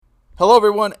Hello,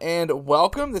 everyone, and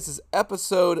welcome. This is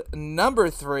episode number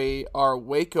 3, our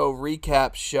Waco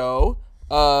recap show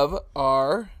of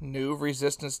our new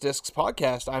Resistance Discs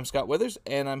podcast. I'm Scott Withers,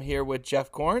 and I'm here with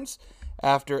Jeff Korns.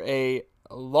 After a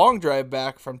long drive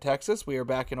back from Texas, we are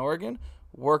back in Oregon,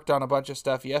 worked on a bunch of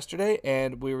stuff yesterday,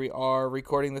 and we are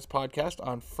recording this podcast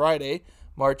on Friday,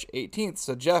 March 18th.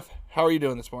 So, Jeff, how are you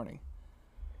doing this morning?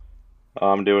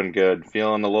 I'm doing good.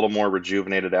 Feeling a little more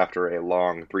rejuvenated after a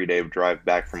long 3-day drive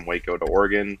back from Waco to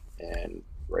Oregon and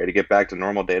ready to get back to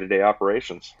normal day-to-day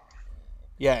operations.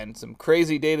 Yeah, and some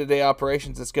crazy day-to-day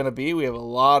operations it's going to be. We have a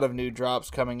lot of new drops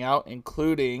coming out,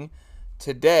 including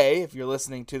today, if you're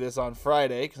listening to this on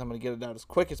Friday, because I'm going to get it out as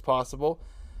quick as possible,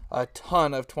 a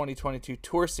ton of 2022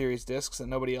 Tour Series discs that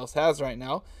nobody else has right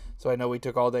now. So I know we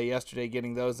took all day yesterday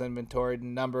getting those inventoried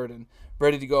and numbered and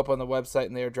ready to go up on the website,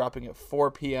 and they are dropping at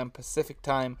 4 p.m. Pacific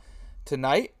time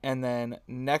tonight. And then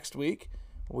next week,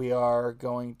 we are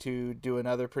going to do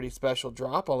another pretty special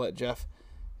drop. I'll let Jeff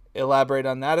elaborate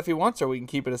on that if he wants, or we can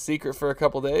keep it a secret for a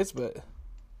couple days. But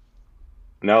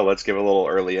No, let's give a little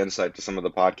early insight to some of the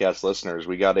podcast listeners.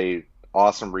 We got a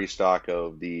awesome restock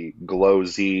of the Glow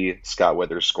Z Scott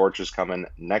Withers Scorches coming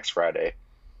next Friday.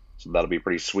 So that'll be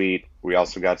pretty sweet. We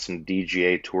also got some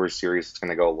DGA Tour Series that's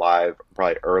going to go live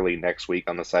probably early next week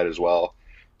on the site as well.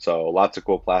 So lots of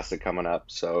cool plastic coming up.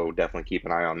 So definitely keep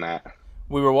an eye on that.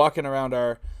 We were walking around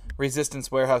our Resistance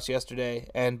warehouse yesterday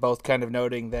and both kind of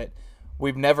noting that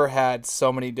we've never had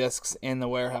so many discs in the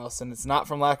warehouse. And it's not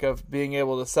from lack of being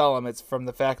able to sell them. It's from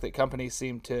the fact that companies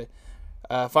seem to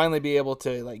finally be able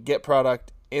to get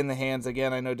product in the hands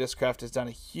again. I know Discraft has done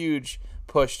a huge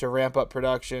push to ramp up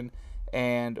production,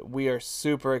 and we are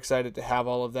super excited to have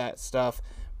all of that stuff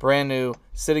brand new,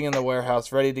 sitting in the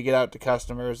warehouse, ready to get out to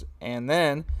customers. And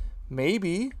then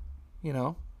maybe,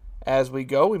 as we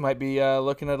go, we might be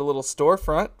looking at a little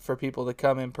storefront for people to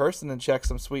come in person and check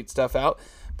some sweet stuff out.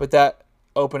 But that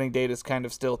opening date is kind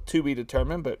of still to be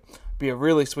determined, but be a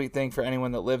really sweet thing for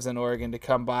anyone that lives in Oregon to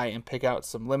come by and pick out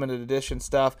some limited edition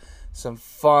stuff, some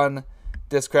fun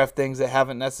Discraft things that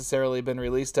haven't necessarily been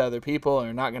released to other people and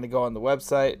are not going to go on the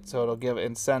website. So it'll give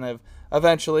incentive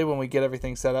eventually when we get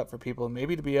everything set up for people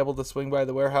maybe to be able to swing by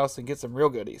the warehouse and get some real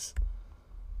goodies.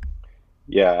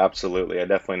 Yeah, absolutely. I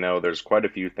definitely know there's quite a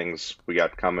few things we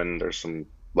got coming. There's some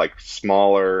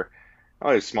smaller,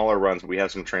 always smaller runs. We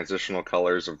have some transitional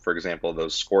colors of, for example,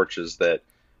 those Scorches that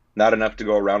not enough to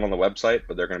go around on the website,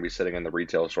 but they're going to be sitting in the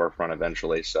retail storefront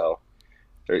eventually. So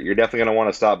you're definitely going to want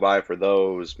to stop by for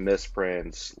those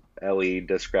misprints, LE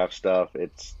Discraft stuff.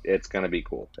 It's going to be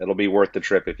cool. It'll be worth the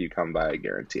trip if you come by. I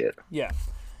guarantee it. Yeah.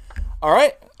 All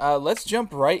right, let's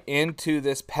jump right into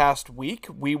this past week.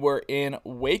 We were in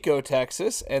Waco,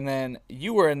 Texas, and then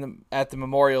you were at the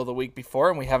Memorial the week before,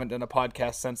 and we haven't done a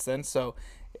podcast since then. So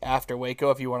after Waco,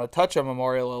 if you want to touch on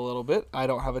Memorial a little bit, I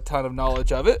don't have a ton of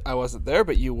knowledge of it. I wasn't there,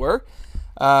 but you were.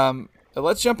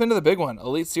 Let's jump into the big one.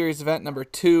 Elite Series event number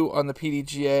 2 on the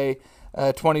PDGA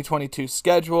 2022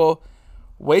 schedule.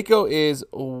 Waco is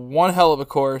one hell of a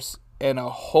course and a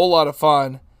whole lot of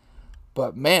fun,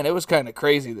 but man, it was kind of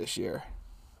crazy this year.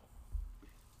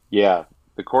 Yeah,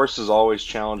 the course is always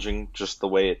challenging, just the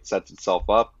way it sets itself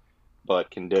up,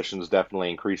 but conditions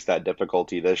definitely increased that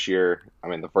difficulty this year. I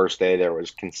mean, the first day there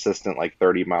was consistent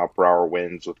 30-mile-per-hour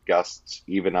winds with gusts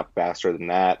even up faster than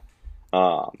that.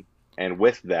 And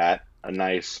with that, a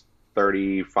nice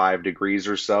 35 degrees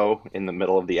or so in the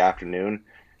middle of the afternoon,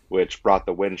 which brought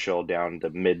the wind chill down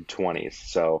to mid-20s.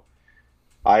 So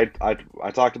I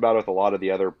talked about it with a lot of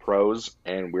the other pros,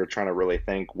 and we were trying to really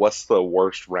think, what's the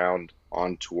worst round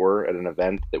on tour at an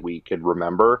event that we could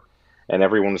remember? And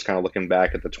everyone was kind of looking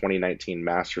back at the 2019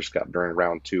 Masters Cup during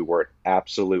round 2, where it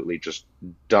absolutely just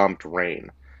dumped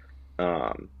rain.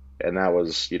 And that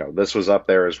was, this was up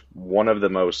there as one of the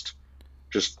most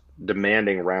just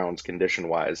demanding rounds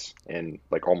condition-wise in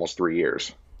almost 3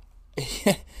 years.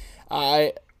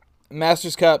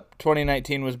 Masters Cup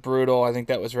 2019 was brutal. I think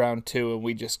that was round 2, and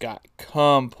we just got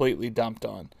completely dumped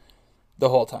on the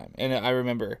whole time. And I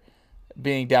remember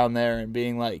being down there and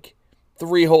being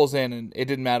 3 holes in, and it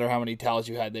didn't matter how many towels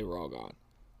you had, they were all gone.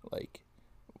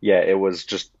 Yeah, it was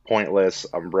just pointless.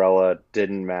 Umbrella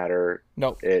didn't matter.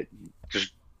 Nope. It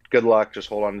just good luck. Just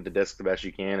hold on to the disc the best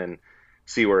you can and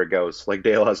see where it goes.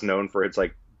 Dale is known for its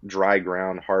dry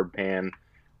ground, hard pan,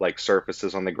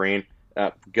 surfaces on the green.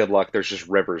 Good luck. There's just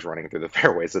rivers running through the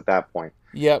fairways at that point.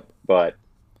 Yep. But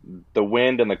the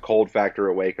wind and the cold factor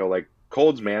at Waco,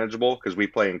 cold's manageable because we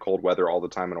play in cold weather all the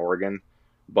time in Oregon.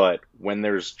 But when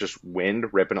there's just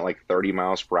wind ripping at 30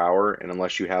 miles per hour, and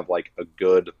unless you have a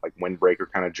good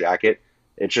windbreaker kind of jacket,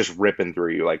 it's just ripping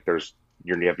through you.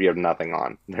 You have nothing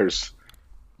on. There's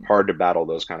hard to battle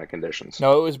those kind of conditions.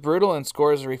 No, it was brutal, and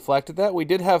scores reflected that. We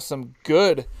did have some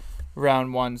good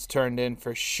round ones turned in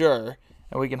for sure,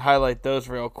 and we can highlight those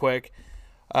real quick.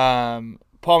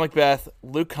 Paul Macbeth,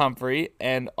 Luke Humphrey,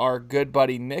 and our good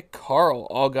buddy Nick Carl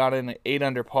all got in at 8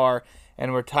 under par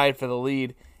and were tied for the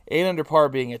lead. 8 under par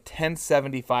being a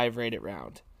 1075 rated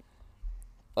round.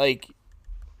 Like,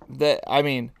 that, I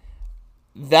mean,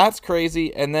 that's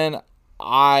crazy. And then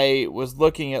I was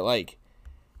looking at, like,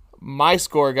 my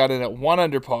score got in at 1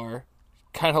 under par,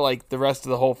 kind of like the rest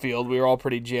of the whole field. We were all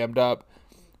pretty jammed up.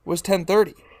 Was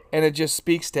 1030. And it just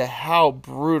speaks to how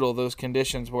brutal those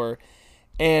conditions were.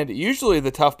 And usually the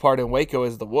tough part in Waco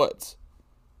is the woods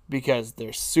because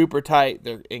they're super tight.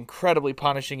 They're incredibly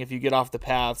punishing if you get off the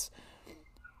paths.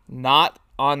 Not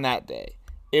on that day.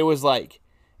 It was like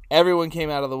everyone came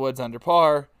out of the woods under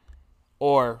par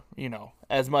or,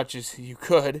 as much as you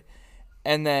could.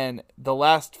 And then the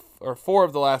last or 4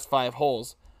 of the last 5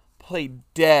 holes played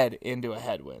dead into a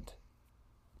headwind.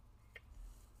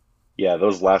 Yeah,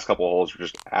 those last couple of holes were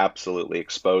just absolutely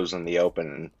exposed in the open.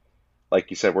 And like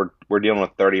you said, we're dealing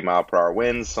with 30-mile-per-hour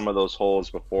winds. Some of those holes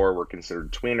before were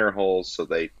considered tweener holes, so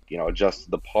they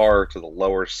adjusted the par to the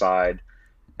lower side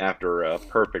after a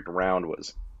perfect round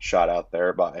was shot out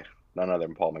there by none other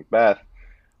than Paul Macbeth.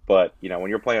 But when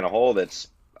you're playing a hole that's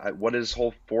what is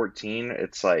hole 14?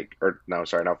 It's like, or no,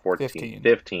 sorry, not 14,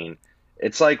 15.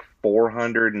 It's like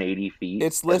 480 feet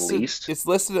It's at listed. least. It's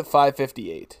listed at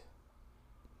 558.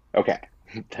 Okay.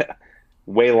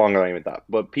 Way longer than I even thought.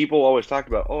 But people always talk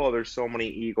about, oh, there's so many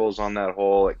eagles on that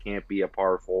hole. It can't be a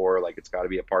par 4. Like, it's got to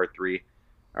be a par 3.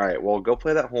 All right, well, go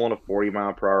play that hole in a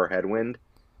 40-mile-per-hour headwind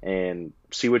and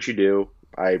see what you do.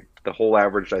 The hole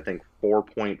averaged, I think,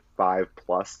 4.5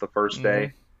 plus the first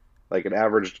day. Like, it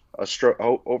averaged a stroke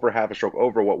over half a stroke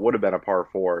over what would have been a par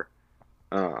 4.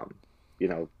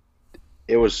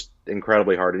 It was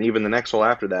incredibly hard. And even the next hole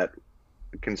after that,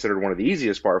 considered one of the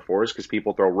easiest par 4s because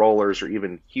people throw rollers or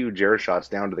even huge air shots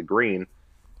down to the green.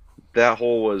 That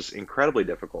hole was incredibly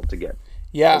difficult to get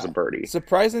as a birdie.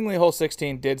 Surprisingly, hole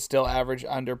 16 did still average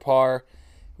under par.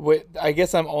 I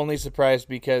guess I'm only surprised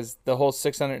because the hole's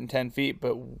 610 feet,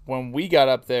 but when we got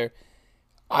up there,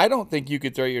 I don't think you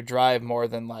could throw your drive more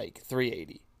than like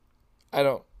 380.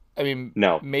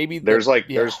 No. Maybe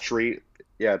there's tree.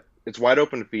 Yeah, it's wide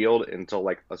open field until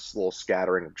like a little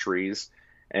scattering of trees.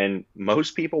 And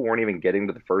most people weren't even getting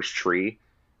to the first tree,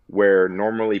 where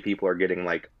normally people are getting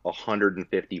like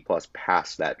 150 plus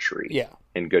past that tree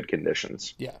in good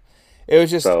conditions. Yeah. It was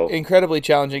just incredibly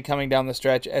challenging coming down the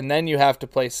stretch. And then you have to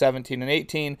play 17 and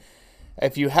 18.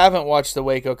 If you haven't watched the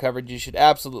Waco coverage, you should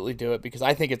absolutely do it because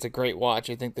I think it's a great watch.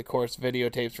 I think the course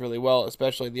videotapes really well,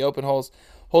 especially the open holes.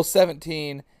 Hole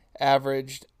 17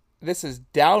 averaged, this is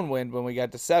downwind when we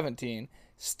got to 17,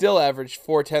 still averaged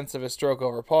 0.4 of a stroke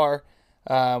over par.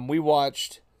 We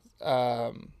watched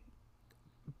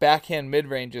backhand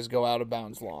mid-ranges go out of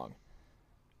bounds long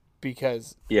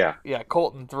because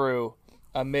Colton threw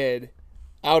a mid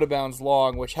out of bounds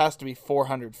long, which has to be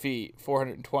 400 feet,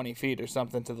 420 feet or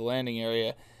something to the landing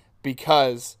area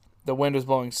because the wind was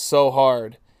blowing so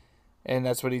hard, and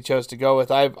that's what he chose to go with.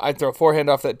 I'd throw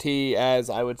forehand off that tee, as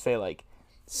I would say like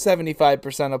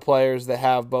 75% of players that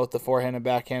have both the forehand and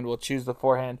backhand will choose the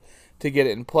forehand to get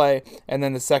it in play. And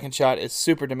then the second shot is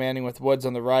super demanding with woods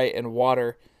on the right and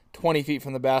water 20 feet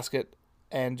from the basket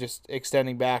and just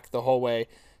extending back the whole way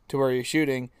to where you're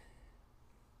shooting.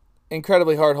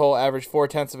 Incredibly hard hole, average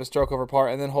 0.4 of a stroke over par.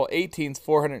 And then hole 18 is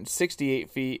 468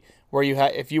 feet, where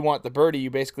if you want the birdie, you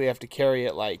basically have to carry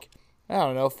it like,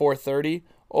 430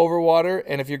 over water.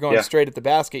 And if you're going straight at the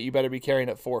basket, you better be carrying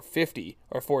it 450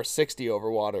 or 460 over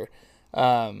water.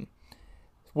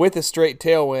 With a straight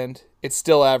tailwind, it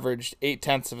still averaged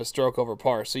 0.8 of a stroke over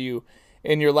par. So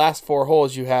in your last 4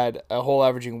 holes, you had a hole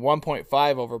averaging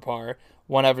 1.5 over par,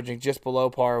 one averaging just below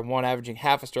par, one averaging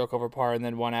half a stroke over par, and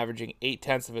then one averaging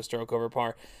 0.8 of a stroke over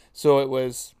par. So it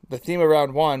was, the theme of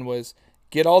round 1 was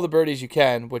get all the birdies you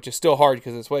can, which is still hard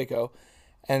because it's Waco,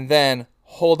 and then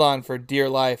hold on for dear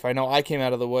life. I know I came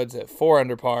out of the woods at 4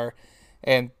 under par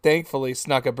and thankfully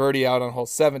snuck a birdie out on hole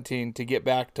 17 to get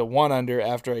back to 1 under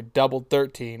after I doubled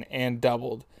 13 and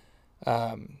doubled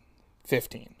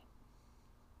 15.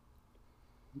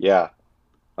 Yeah.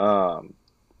 I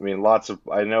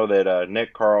know that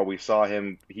Nick Carl, we saw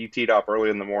him, he teed off early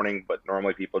in the morning, but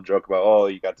normally people joke about, oh,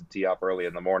 you got to tee off early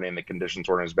in the morning, the conditions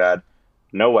weren't as bad.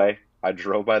 No way. I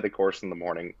drove by the course in the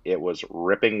morning. It was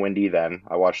ripping windy then.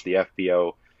 I watched the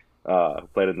FPO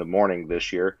played in the morning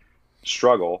this year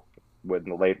struggle with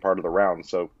the late part of the round,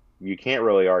 so you can't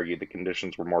really argue the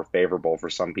conditions were more favorable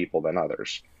for some people than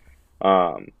others.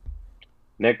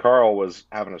 Nick Carl was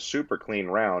having a super clean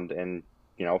round and,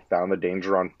 found the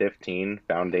danger on 15,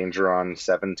 found danger on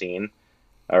 17,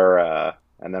 and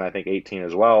then I think 18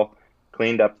 as well.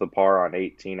 Cleaned up the par on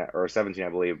 18 or 17, I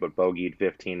believe, but bogeyed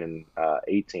 15 and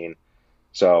 18.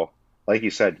 So, like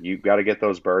you said, you got to get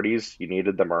those birdies. You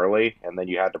needed them early, and then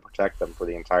you had to protect them for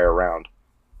the entire round.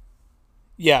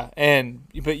 Yeah,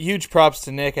 but huge props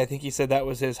to Nick. I think he said that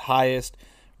was his highest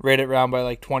rated round by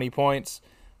like 20 points.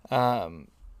 Um,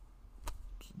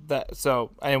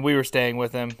 and we were staying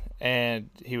with him, and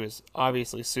he was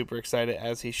obviously super excited,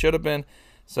 as he should have been.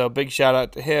 So big shout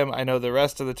out to him. I know the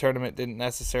rest of the tournament didn't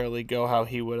necessarily go how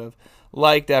he would have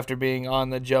liked after being on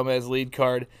the Jomez lead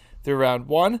card through round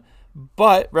one.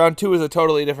 But round two was a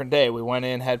totally different day. We went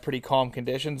in, had pretty calm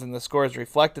conditions, and the scores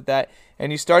reflected that.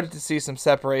 And you started to see some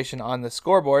separation on the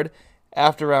scoreboard.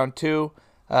 After round two,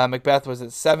 Macbeth was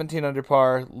at 17 under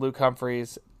par. Luke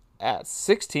Humphreys at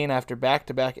 16 after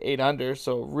back-to-back 8 under,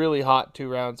 so really hot 2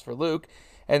 rounds for Luke.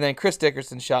 And then Chris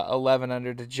Dickerson shot 11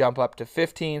 under to jump up to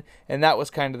 15, and that was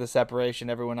kind of the separation.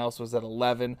 Everyone else was at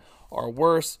 11 or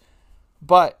worse.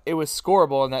 But it was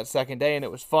scoreable in that second day, and it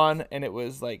was fun, and it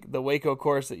was like the Waco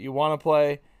course that you want to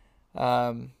play.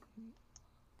 And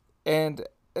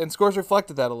scores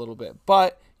reflected that a little bit.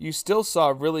 But you still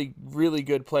saw really, really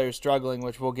good players struggling,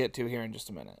 which we'll get to here in just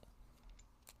a minute.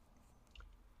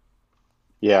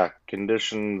 Yeah,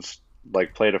 conditions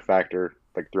like played a factor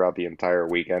like throughout the entire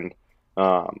weekend.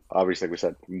 Obviously, like we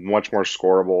said, much more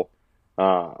scoreable.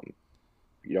 Um,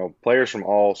 Players from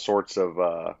all sorts of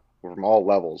from all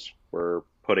levels were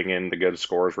putting in the good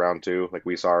scores round two. Like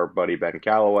we saw our buddy Ben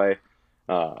Calloway.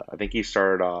 I think he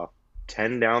started off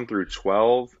 10 down through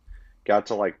 12, got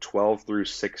to like 12 through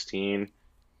 16,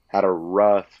 had a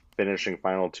rough finishing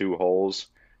final 2 holes,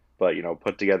 but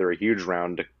put together a huge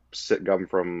round to come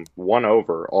from 1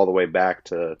 over all the way back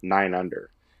to 9 under.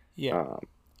 Yeah.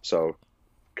 So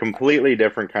completely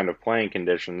different kind of playing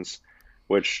conditions,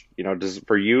 which, does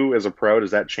for you as a pro,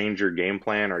 does that change your game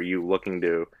plan? Are you looking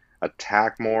to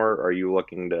attack more? Are you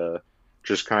looking to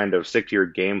just kind of stick to your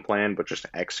game plan, but just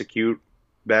execute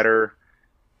better?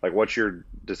 Like, what's your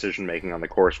decision making on the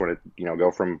course when it,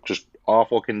 go from just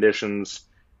awful conditions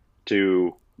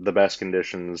to the best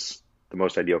conditions, the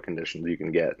most ideal conditions you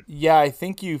can get? Yeah, I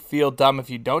think you feel dumb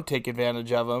if you don't take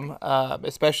advantage of them,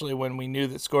 especially when we knew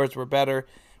that scores were better.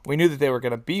 We knew that they were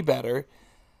going to be better.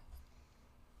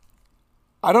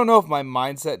 I don't know if my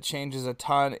mindset changes a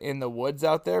ton in the woods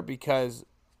out there because,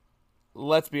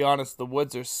 let's be honest, the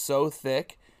woods are so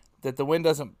thick that the wind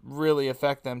doesn't really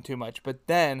affect them too much. But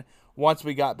then, once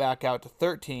we got back out to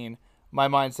 13, my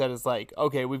mindset is like,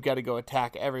 okay, we've got to go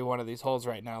attack every one of these holes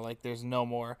right now. Like, there's no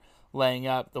more laying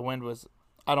up. The wind was,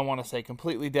 I don't want to say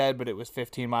completely dead, but it was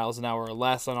 15 miles an hour or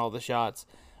less on all the shots,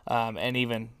 and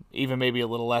even maybe a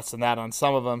little less than that on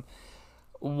some of them.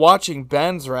 Watching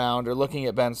Ben's round or looking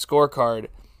at Ben's scorecard,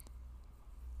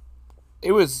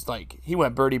 it was like he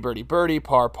went birdie, birdie, birdie,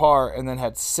 par, par, and then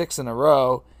had 6 in a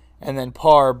row, and then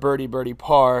par, birdie, birdie,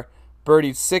 par,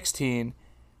 birdied 16,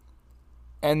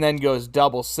 and then goes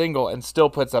double, single, and still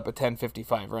puts up a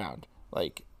 10.55 round.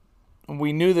 Like,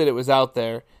 we knew that it was out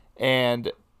there,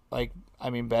 and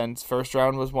Ben's first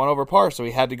round was 1 over par, so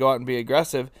he had to go out and be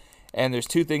aggressive. And there's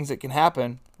 2 things that can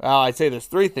happen. Well, I'd say there's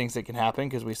 3 things that can happen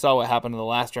because we saw what happened in the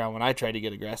last round when I tried to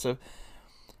get aggressive.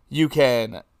 You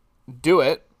can do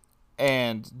it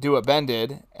and do what Ben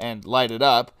did and light it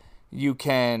up. You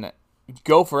can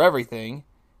go for everything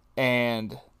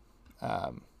and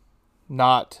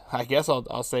not, I guess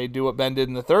I'll say, do what Ben did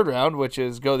in the third round, which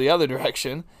is go the other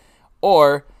direction.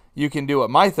 Or you can do what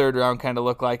my third round kind of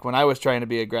looked like when I was trying to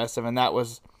be aggressive, and that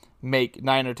was make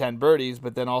 9 or 10 birdies,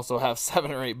 but then also have 7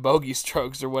 or 8 bogey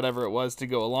strokes or whatever it was to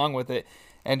go along with it,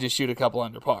 and just shoot a couple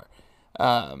under par.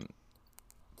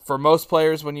 For most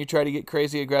players, when you try to get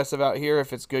crazy aggressive out here,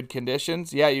 if it's good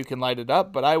conditions, yeah, you can light it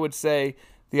up, but I would say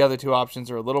the other 2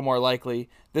 options are a little more likely.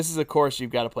 This is a course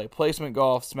you've got to play placement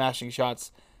golf. Smashing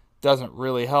shots doesn't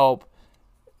really help.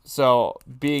 So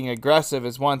being aggressive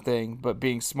is one thing, but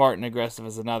being smart and aggressive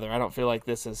is another. I don't feel like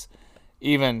this is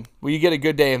even, you get a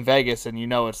good day in Vegas and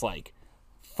it's like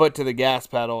foot to the gas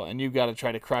pedal and you've got to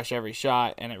try to crush every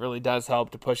shot, and it really does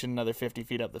help to push it another 50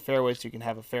 feet up the fairway so you can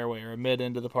have a fairway or a mid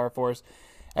into the par fours.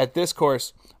 At this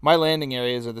course, my landing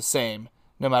areas are the same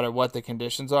no matter what the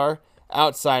conditions are,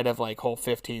 outside of like hole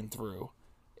 15 through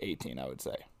 18, I would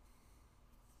say.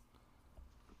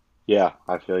 Yeah,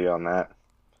 I feel you on that.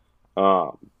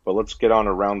 But let's get on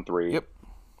to round 3. Yep.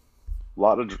 A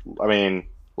lot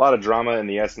of drama in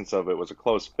the essence of it was a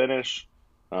close finish.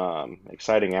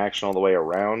 Exciting action all the way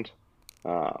around.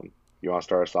 You want to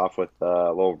start us off with a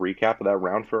little recap of that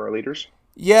round for our leaders?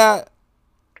 Yeah,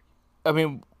 I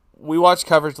mean, we watch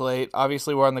coverage late.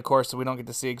 Obviously, we're on the course, so we don't get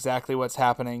to see exactly what's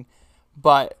happening.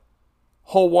 But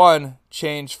hole 1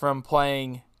 changed from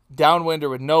playing downwind or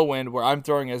with no wind, where I'm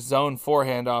throwing a zone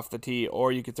forehand off the tee,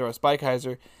 or you could throw a spike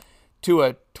hyzer, to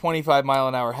a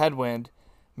 25-mile-an-hour headwind.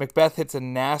 Macbeth hits a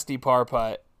nasty par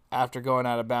putt after going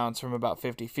out of bounds from about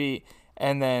 50 feet,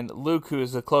 and then Luke, who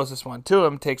is the closest one to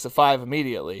him, takes a 5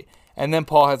 immediately. And then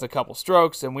Paul has a couple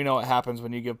strokes, and we know what happens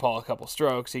when you give Paul a couple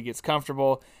strokes. He gets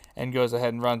comfortable and goes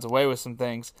ahead and runs away with some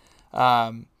things.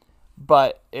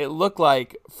 But it looked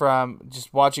like, from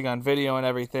just watching on video and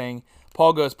everything,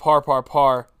 Paul goes par, par,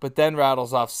 par, but then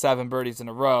rattles off 7 birdies in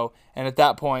a row. And at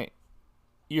that point,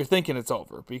 you're thinking it's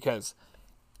over, because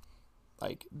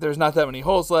there's not that many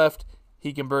holes left.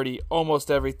 He can birdie almost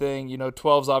everything.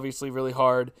 12's obviously really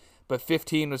hard, but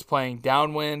 15 was playing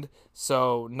downwind.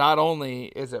 So not only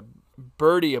is it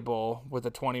birdieable with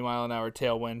a 20-mile-an-hour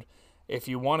tailwind if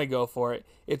you want to go for it,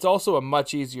 it's also a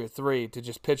much easier 3 to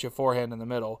just pitch a forehand in the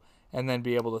middle and then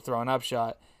be able to throw an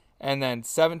upshot. And then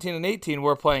 17 and 18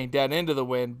 were playing dead into the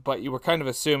wind, but you were kind of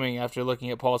assuming, after looking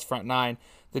at Paul's front 9,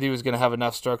 that he was going to have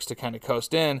enough strokes to kind of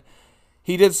coast in.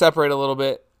 He did separate a little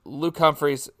bit. Luke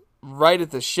Humphreys right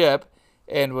at the ship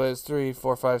and was 3,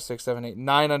 4, 5, 6, 7, 8,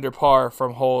 9 under par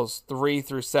from holes 3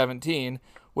 through 17,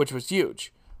 which was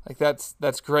huge.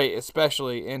 That's great,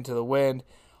 especially into the wind.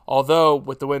 Although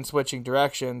with the wind switching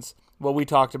directions, we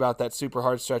talked about that super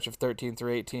hard stretch of 13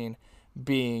 through 18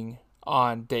 being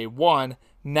on day 1.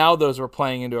 Now those were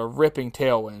playing into a ripping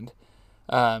tailwind.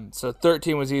 So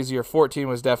 13 was easier, 14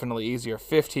 was definitely easier,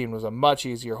 15 was a much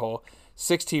easier hole,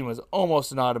 16 was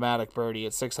almost an automatic birdie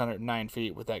at 609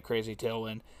 feet with that crazy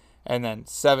tailwind, and then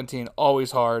 17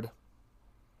 always hard,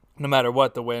 no matter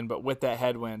what the wind, but with that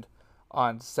headwind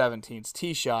on 17's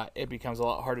tee shot, it becomes a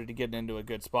lot harder to get into a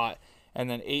good spot. And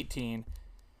then 18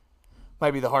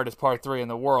 might be the hardest par 3 in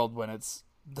the world when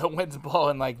the wind's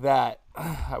blowing like that.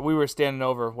 We were standing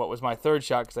over what was my third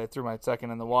shot, because I threw my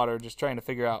second in the water, just trying to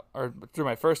figure out, or threw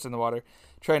my first in the water,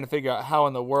 trying to figure out how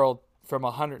in the world from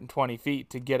 120 feet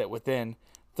to get it within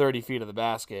 30 feet of the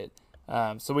basket.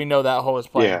 So we know that hole is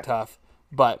playing tough.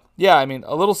 But yeah, I mean,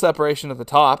 a little separation at the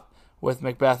top with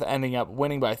Macbeth ending up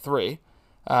winning by 3.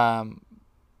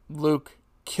 Luke,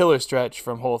 killer stretch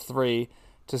from hole 3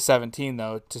 to 17,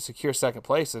 though, to secure second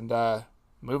place and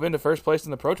move into first place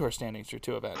in the Pro Tour standings through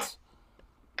 2 events.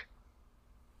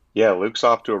 Yeah, Luke's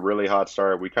off to a really hot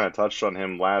start. We kind of touched on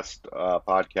him last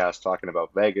podcast talking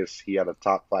about Vegas. He had a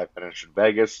top 5 finish in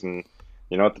Vegas, and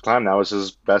at the time that was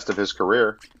his best of his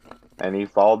career, and he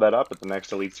followed that up at the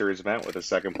next Elite Series event with a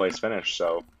second place finish.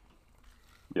 So,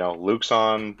 Luke's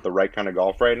on the right kind of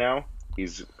golf right now.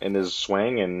 He's in his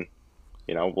swing, and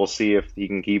we'll see if he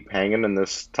can keep hanging in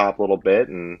this top little bit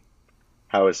and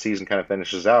how his season kind of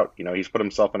finishes out. He's put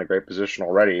himself in a great position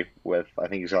already with, I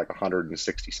think he's got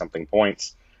 160 something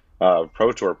points,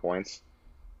 Pro Tour points,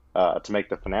 to make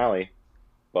the finale.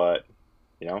 But,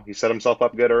 he set himself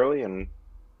up good early, and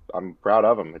I'm proud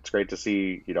of him. It's great to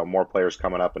see, more players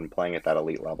coming up and playing at that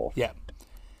elite level. Yeah.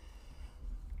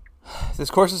 This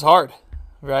course is hard,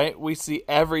 right? We see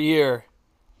every year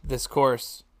this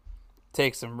course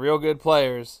take some real good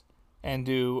players and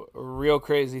do real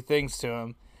crazy things to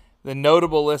them. The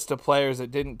notable list of players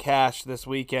that didn't cash this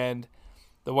weekend,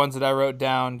 the ones that I wrote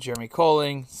down: Jeremy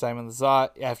Colling, Simon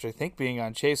Lizotte, after I think being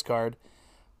on chase card,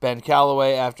 Ben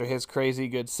Callaway after his crazy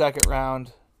good second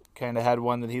round, kind of had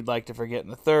one that he'd like to forget in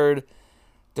the third.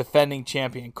 Defending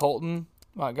champion Colton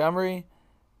Montgomery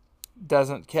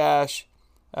doesn't cash.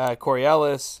 Corey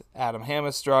Ellis, Adam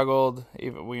Hammis struggled.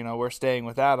 Even we're staying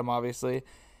with Adam, obviously.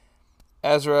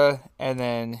 Ezra, and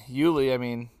then Yuli. I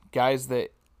mean, guys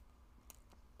that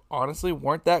honestly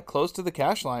weren't that close to the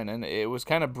cash line, and it was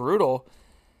kind of brutal.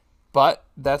 But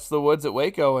that's the woods at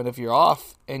Waco, and if you're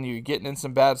off and you're getting in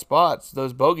some bad spots,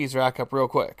 those bogeys rack up real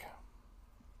quick.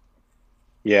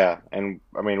 Yeah, and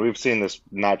I mean, we've seen this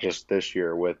not just this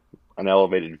year with an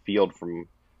elevated field from,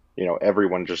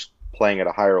 everyone just playing at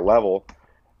a higher level,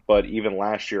 but even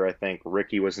last year, I think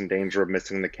Ricky was in danger of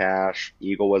missing the cash.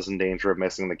 Eagle was in danger of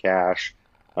missing the cash.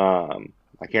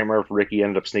 I can't remember if Ricky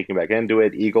ended up sneaking back into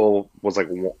it. Eagle was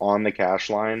on the cash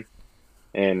line,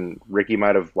 and Ricky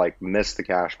might have missed the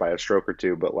cash by a stroke or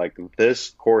two. But this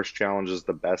course challenges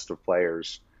the best of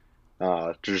players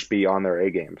to just be on their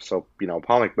A game. So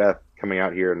Paul Macbeth coming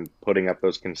out here and putting up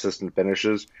those consistent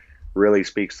finishes really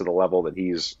speaks to the level that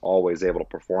he's always able to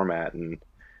perform at, and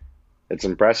it's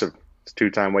impressive. It's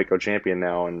 2-time Waco champion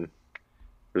now, and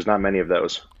there's not many of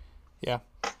those. Yeah.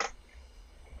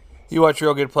 You watch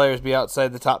real good players be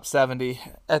outside the top 70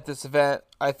 at this event.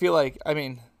 I feel like,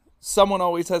 someone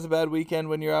always has a bad weekend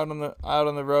when you're out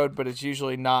on the road, but it's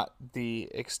usually not the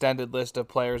extended list of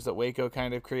players that Waco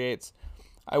kind of creates.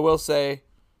 I will say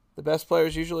the best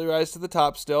players usually rise to the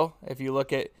top still. If you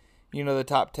look at, the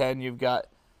top 10, you've got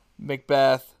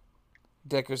Macbeth,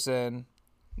 Dickerson,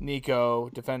 Nico,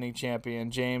 defending champion,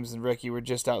 James and Ricky were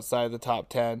just outside the top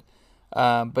 10.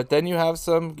 But then you have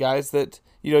some guys that,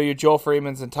 your Joel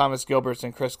Freemans and Thomas Gilberts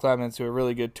and Chris Clemens, who are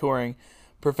really good touring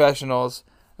professionals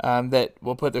that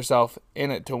will put themselves in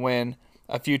it to win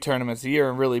a few tournaments a year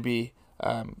and really be,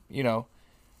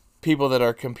 people that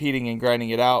are competing and grinding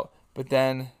it out. But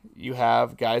then you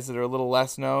have guys that are a little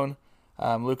less known.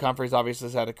 Luke Humphreys obviously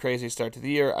has had a crazy start to the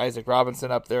year. Isaac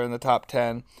Robinson up there in the top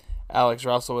 10. Alex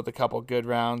Russell with a couple good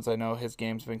rounds. I know his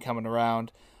game's been coming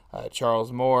around.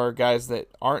 Charles Moore, guys that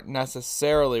aren't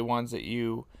necessarily ones that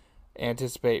you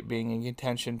anticipate being in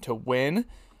contention to win.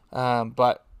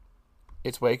 But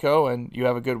it's Waco, and you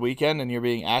have a good weekend, and you're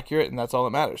being accurate, and that's all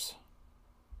that matters.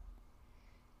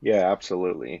 Yeah,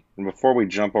 absolutely. And before we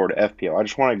jump over to FPO, I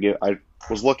just want to I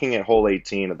was looking at hole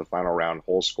 18 of the final round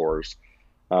hole scores,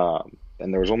 and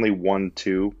there was only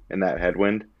 1-2 in that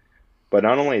headwind. But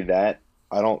not only that,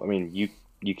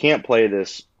 you can't play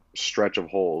this stretch of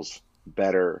holes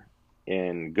better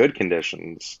in good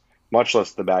conditions, much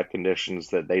less the bad conditions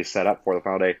that they set up for the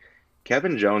final day.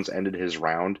 Kevin Jones ended his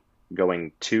round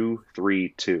going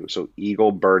 2-3-2. So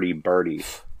eagle, birdie, birdie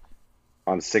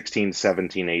on 16,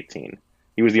 17, 18.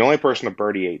 He was the only person to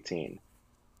birdie 18,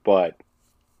 but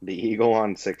the eagle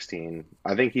on 16,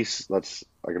 I think I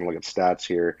can look at stats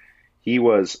here. He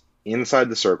was inside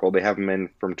the circle. They have him in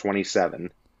from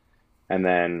 27, and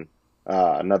then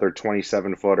another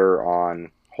 27-footer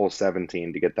on hole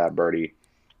 17 to get that birdie.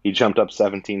 He jumped up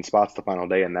 17 spots the final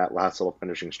day, and that last little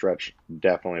finishing stretch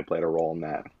definitely played a role in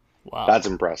that. Wow. That's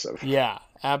impressive. Yeah,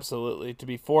 absolutely. To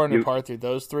be 4 under par through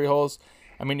those 3 holes,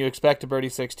 you expect to birdie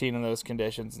 16 in those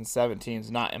conditions, and 17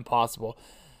 is not impossible.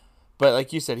 But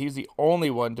like you said, he was the only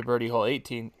one to birdie hole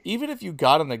 18. Even if you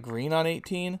got on the green on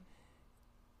 18,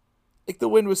 the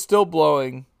wind was still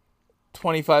blowing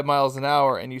 25 miles an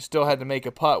hour, and you still had to make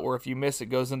a putt where if you miss, it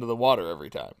goes into the water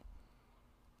every time.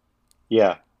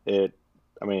 Yeah,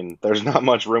 there's not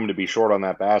much room to be short on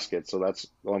that basket, so that's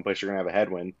the only place you're going to have a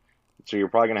headwind. So you're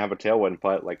probably going to have a tailwind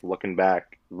putt, looking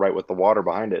back right with the water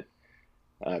behind it.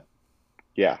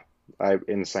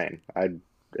 Insane.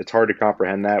 It's hard to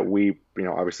comprehend that. We,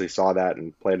 obviously saw that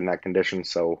and played in that condition,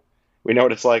 so we know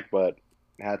what it's like, but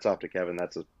hats off to Kevin.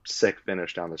 That's a sick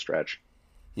finish down the stretch.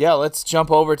 Yeah, let's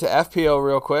jump over to FPO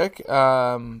real quick.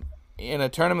 In a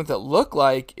tournament that looked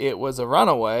like it was a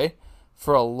runaway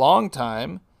for a long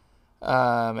time,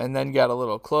 and then got a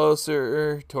little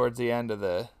closer towards the end of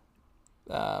the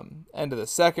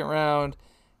second round,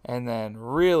 and then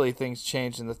really things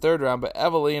changed in the third round. But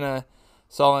Evelina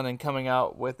Solonen coming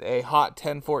out with a hot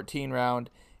 10-14 round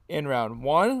in round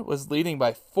 1, was leading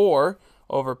by 4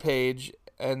 over Paige,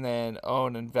 and then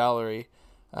Owen and Valerie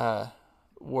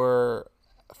were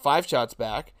 5 shots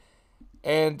back.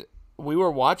 And we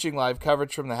were watching live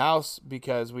coverage from the house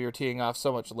because we were teeing off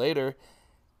so much later,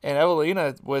 and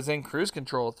Evelina was in cruise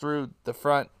control through the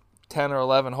front 10 or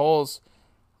 11 holes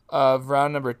of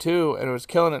round number 2, and it was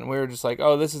killing it, and we were just like,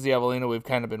 oh, this is the Evelina we've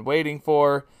kind of been waiting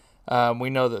for. We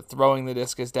know that throwing the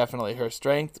disc is definitely her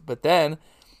strength, but then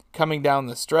coming down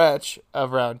the stretch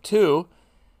of round 2,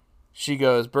 she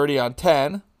goes birdie on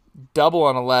 10, double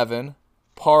on 11,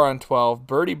 par on 12,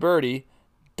 birdie birdie,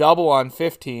 double on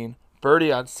 15,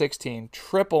 birdie on 16,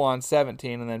 triple on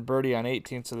 17, and then birdie on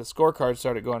 18. So the scorecard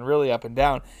started going really up and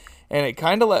down, and it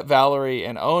kind of let Valerie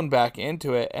and Owen back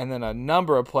into it, and then a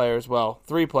number of players,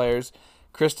 3 players,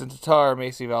 Kristen Tatar,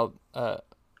 Macy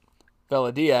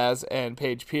Vela Diaz, and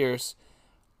Paige Pierce,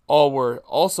 all were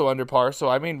also under par.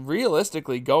 So,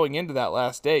 realistically, going into that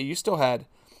last day, you still had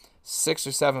 6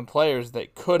 or 7 players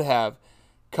that could have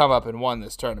come up and won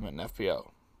this tournament in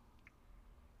FPO.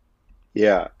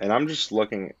 Yeah, and I'm just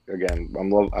looking, again,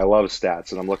 I love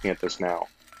stats, and I'm looking at this now.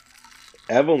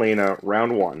 Evelina,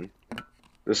 round 1,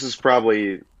 this is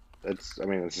probably, this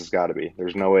has got to be.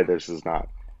 There's no way this is not.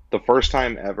 The first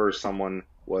time ever someone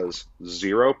was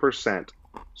 0%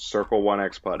 Circle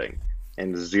 1X putting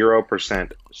and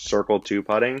 0% Circle 2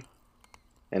 putting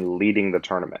and leading the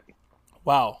tournament.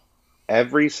 Wow.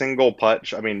 Every single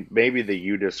putt, maybe the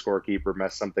UDIS scorekeeper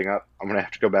messed something up. I'm going to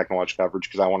have to go back and watch coverage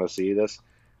because I want to see this.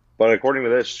 But according to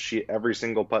this, every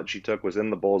single putt she took was in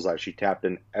the bullseye. She tapped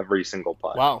in every single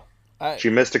putt. Wow.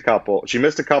 She missed a couple. She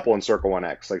missed a couple in Circle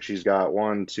 1X. She's got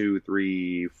 1, 2,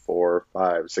 3, 4,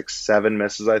 5, 6, 7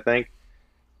 misses, I think.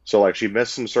 So she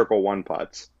missed some Circle 1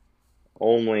 putts.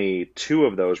 Only 2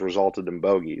 of those resulted in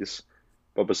bogeys.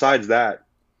 But besides that,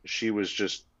 she was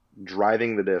just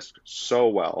driving the disc so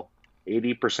well.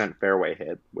 80% fairway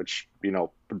hit, which,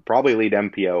 would probably lead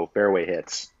MPO fairway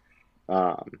hits.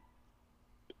 Um,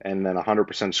 and then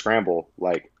 100% scramble.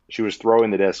 Like, she was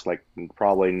throwing the disc like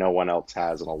probably no one else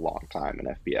has in a long time in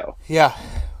FBO. Yeah,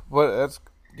 well, that's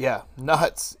yeah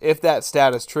nuts. If that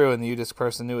stat is true and the UDisc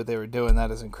person knew what they were doing,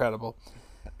 that is incredible.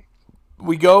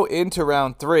 We go into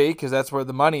round 3 because that's where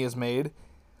the money is made,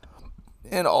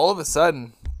 and all of a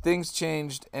sudden things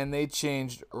changed, and they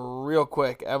changed real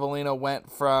quick. Evelina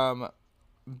went from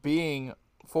being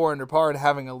 4 under par and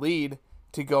having a lead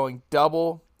to going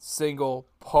double, single,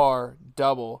 par,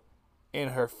 double in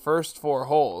her first 4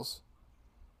 holes,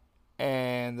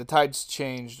 and the tides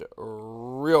changed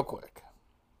real quick.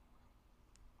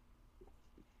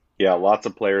 Yeah, lots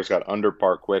of players got under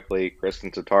par quickly.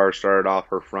 Kristen Tatar started off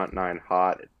her front 9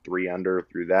 hot at 3 under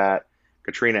through that.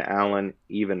 Katrina Allen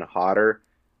even hotter,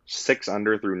 6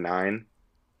 under through 9.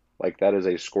 Like, that is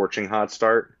a scorching hot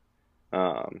start.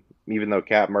 Even though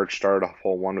Kat Mertz started off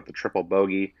hole 1 with a triple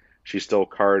bogey, she still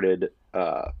carded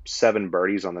 7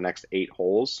 birdies on the next 8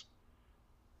 holes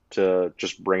to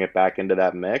just bring it back into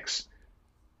that mix.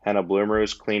 Hannah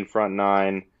Bloomer's clean front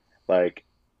 9. Like,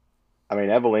 I mean,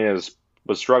 Evelina's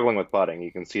was struggling with putting.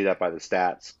 You can see that by the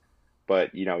stats.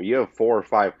 But, you have 4 or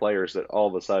 5 players that all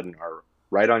of a sudden are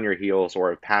right on your heels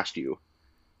or have passed you.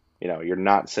 You're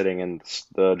not sitting in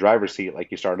the driver's seat like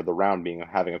you started the round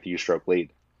having a few stroke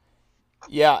lead.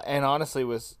 Yeah, and honestly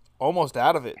was almost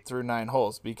out of it through 9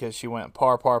 holes because she went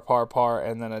par, par, par, par,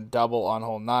 and then a double on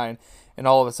hole 9, and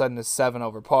all of a sudden is 7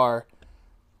 over par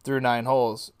through 9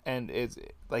 holes, and it's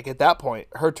like at that point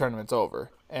her tournament's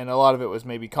over. And a lot of it was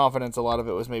maybe confidence, a lot of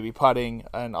it was maybe putting,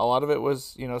 and a lot of it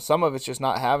was, some of it's just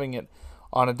not having it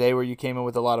on a day where you came in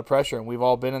with a lot of pressure. And we've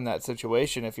all been in that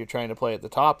situation if you're trying to play at the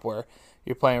top where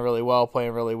you're playing really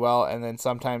well, and then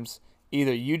sometimes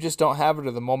either you just don't have it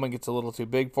or the moment gets a little too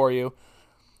big for you.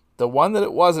 The one that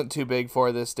it wasn't too big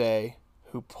for this day,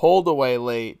 who pulled away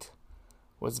late,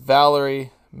 was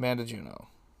Valerie Mandajuno.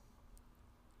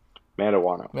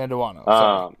 Manduano,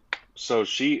 sorry. So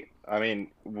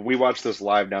we watched this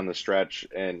live down the stretch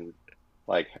and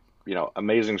like,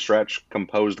 amazing stretch,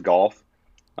 composed golf.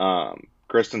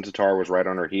 Kristen Tatar was right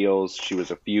on her heels. She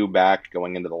was a few back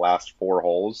going into the last 4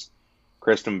 holes.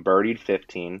 Kristen birdied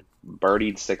 15,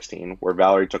 birdied 16, where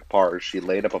Valerie took pars. She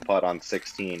laid up a putt on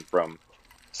 16 from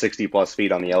 60 plus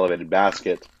feet on the elevated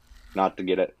basket, not to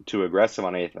get it too aggressive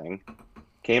on anything.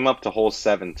 Came up to hole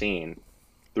 17,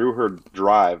 threw her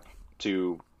drive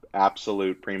to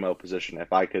absolute primo position.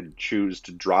 If I could choose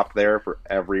to drop there for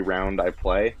every round I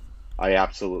play, I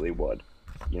absolutely would.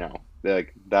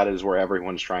 Like, that is where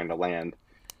everyone's trying to land.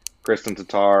 Kristen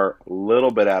Tatar, a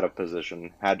little bit out of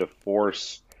position,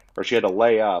 she had to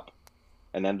lay up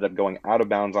and ended up going out of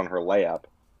bounds on her layup.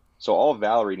 So all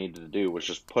Valerie needed to do was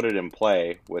just put it in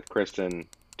play with Kristen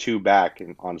 2 back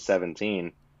on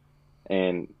 17.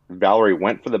 And Valerie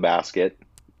went for the basket,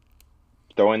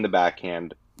 throwing the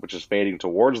backhand, which is fading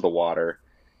towards the water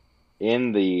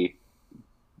in the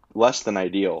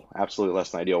absolutely less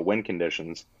than ideal wind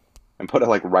conditions, and put it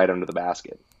like right under the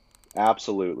basket.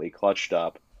 Absolutely clutched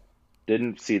up.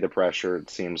 Didn't see the pressure,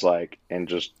 it seems like, and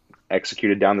just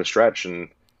executed down the stretch and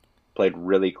played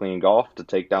really clean golf to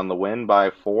take down the win by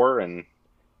 4 and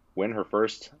win her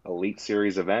first Elite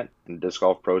Series event and Disc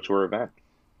Golf Pro Tour event.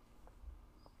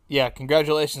 Yeah,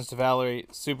 congratulations to Valerie.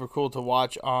 Super cool to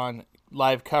watch on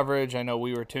live coverage. I know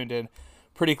we were tuned in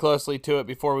pretty closely to it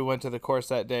before we went to the course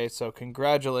that day. So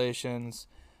congratulations,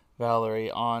 Valerie,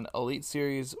 on Elite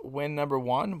Series win number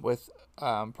 1 with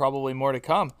probably more to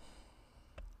come.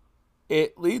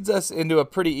 It leads us into a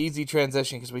pretty easy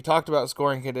transition because we talked about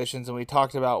scoring conditions and we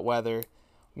talked about weather.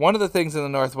 One of the things in the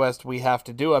Northwest we have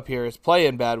to do up here is play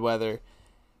in bad weather.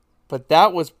 But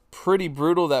that was pretty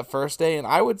brutal that first day, and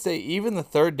I would say even the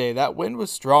third day, that wind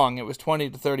was strong. It was 20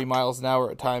 to 30 miles an hour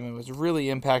at a time and was really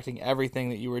impacting everything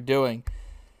that you were doing.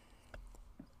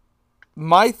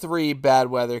 My 3 bad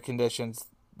weather conditions,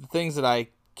 the things that I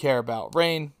care about: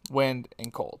 rain, wind,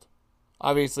 and cold.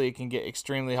 Obviously, it can get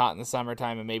extremely hot in the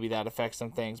summertime, and maybe that affects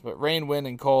some things. But rain, wind,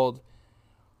 and cold,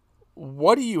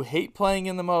 what do you hate playing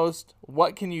in the most?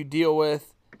 What can you deal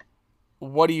with?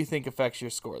 What do you think affects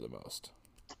your score the most?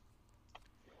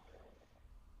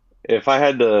 If I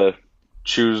had to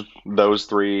choose those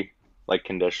 3 like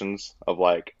conditions of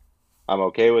like, I'm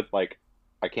okay with, like,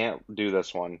 I can't do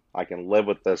this one, I can live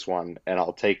with this one, and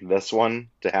I'll take this one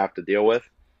to have to deal with,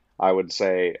 I would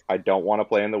say I don't want to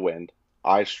play in the wind.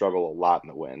 I struggle a lot in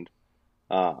the wind.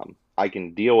 I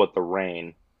can deal with the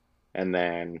rain, and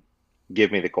then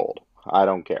give me the cold. I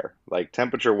don't care. Like,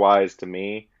 temperature wise, to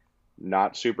me,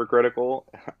 not super critical.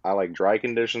 I like dry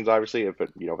conditions, obviously. If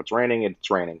it's raining,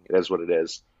 it's raining. It is what it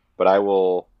is. But I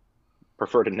will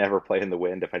prefer to never play in the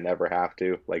wind if I never have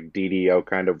to. Like DDO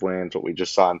kind of winds, what we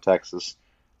just saw in Texas.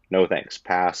 No thanks.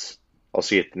 Pass. I'll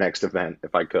see you at the next event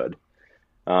if I could.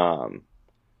 Um,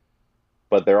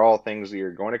 but they're all things that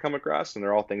you're going to come across, and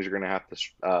they're all things you're going to have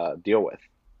to deal with.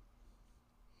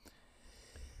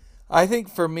 I think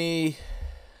for me,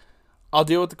 I'll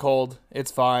deal with the cold.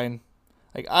 It's fine.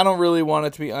 Like, I don't really want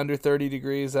it to be under 30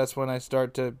 degrees. That's when I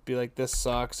start to be like, this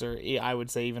sucks. Or I would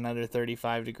say even under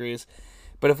 35 degrees.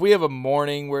 But if we have a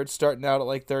morning where it's starting out at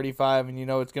like 35 and you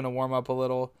know it's going to warm up a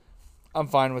little, I'm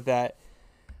fine with that.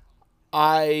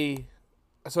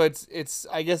 It's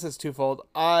I guess it's twofold.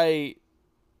 I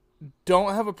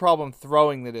don't have a problem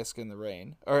throwing the disc in the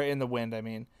rain or in the wind, I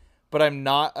mean, but I'm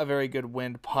not a very good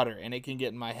wind putter and it can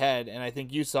get in my head. And I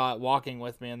think you saw it walking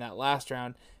with me in that last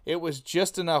round. It was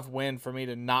just enough wind for me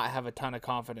to not have a ton of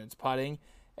confidence putting,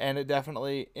 and it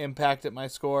definitely impacted my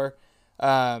score.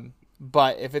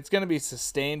 But if it's going to be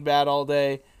sustained bad all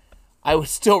day, I would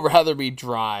still rather be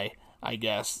dry, I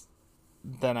guess,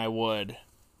 than I would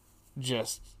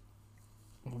just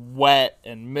wet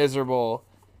and miserable.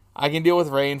 I can deal with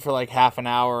rain for like half an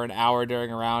hour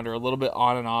during a round, or a little bit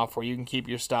on and off where you can keep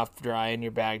your stuff dry and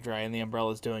your bag dry and the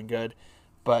umbrella's doing good.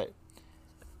 But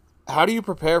how do you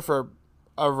prepare for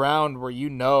a round where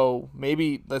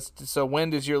so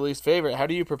wind is your least favorite? How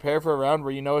do you prepare for a round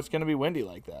where you know it's going to be windy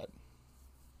like that?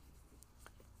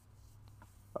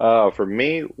 For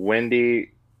me,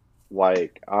 windy,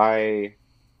 like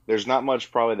there's not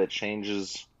much probably that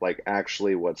changes like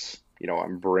actually what's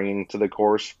I'm bringing to the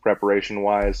course preparation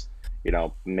wise.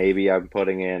 Maybe I'm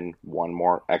putting in one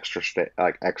more extra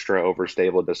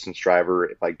overstable distance driver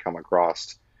if I come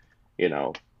across you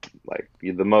know like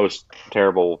the most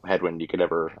terrible headwind you could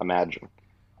ever imagine.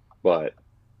 But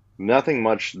nothing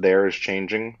much there is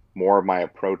changing. More of my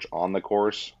approach on the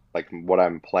course, like what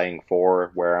I'm playing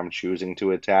for, where I'm choosing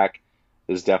to attack,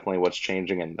 is definitely what's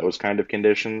changing in those kind of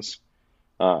conditions.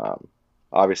 Um,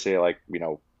 Obviously,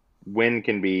 wind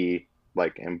can be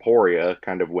like Emporia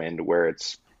kind of wind where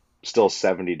it's still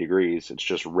 70 degrees, it's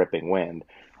just ripping wind.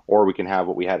 Or we can have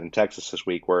what we had in Texas this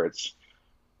week where it's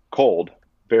cold,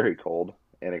 very cold,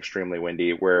 and extremely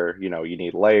windy, where, you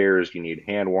need layers, you need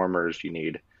hand warmers, you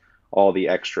need all the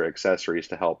extra accessories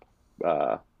to help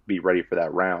be ready for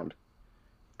that round.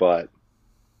 But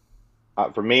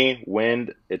for me,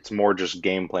 wind, it's more just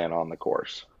game plan on the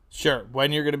course. Sure,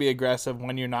 when you're going to be aggressive,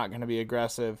 when you're not going to be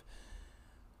aggressive.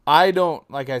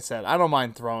 Like I said, I don't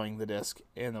mind throwing the disc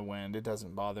in the wind. It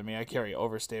doesn't bother me. I carry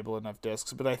overstable enough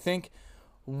discs. But I think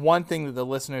one thing that the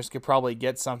listeners could probably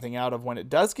get something out of when it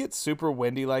does get super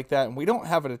windy like that, and we don't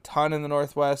have it a ton in the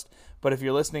Northwest, but if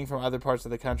you're listening from other parts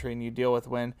of the country and you deal with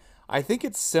wind, I think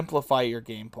it's simplify your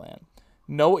game plan.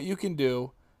 Know what you can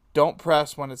do. Don't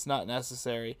press when it's not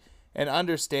necessary. And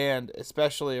understand,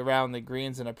 especially around the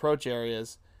greens and approach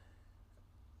areas,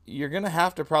 you're going to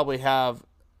have to probably have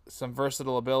some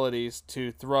versatile abilities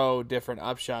to throw different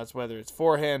upshots, whether it's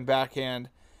forehand, backhand.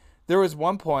 There was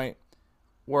one point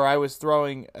where I was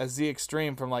throwing a Z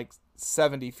Extreme from like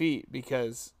 70 feet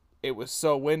because it was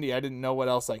so windy I didn't know what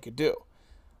else I could do.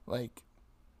 Like,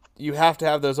 you have to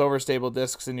have those overstable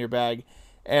discs in your bag.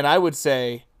 And I would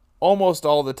say almost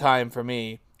all the time for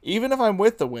me, even if I'm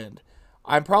with the wind,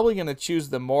 I'm probably going to choose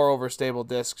the more overstable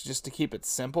discs just to keep it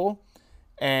simple.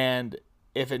 And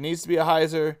if it needs to be a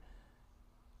hyzer,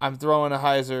 I'm throwing a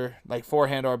hyzer, like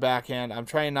forehand or backhand. I'm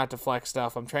trying not to flex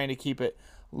stuff. I'm trying to keep it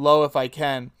low if I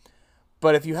can.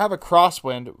 But if you have a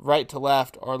crosswind, right to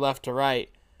left or left to right,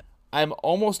 I'm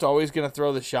almost always going to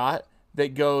throw the shot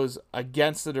that goes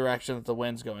against the direction that the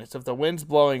wind's going. So if the wind's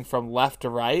blowing from left to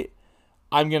right,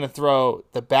 I'm going to throw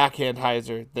the backhand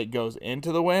hyzer that goes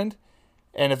into the wind.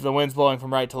 And if the wind's blowing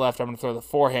from right to left, I'm going to throw the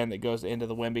forehand that goes into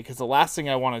the wind, because the last thing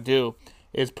I want to do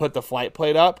is put the flight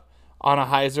plate up on a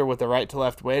hyzer with the right to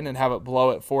left wind and have it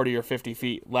blow at 40 or 50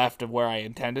 feet left of where I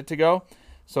intend it to go.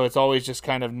 So it's always just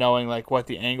kind of knowing like what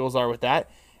the angles are with that.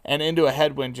 And into a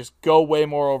headwind, just go way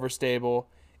more overstable.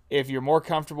 If you're more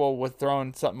comfortable with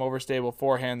throwing something overstable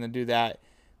forehand, then do that.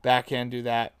 Backhand, do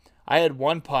that. I had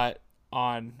one putt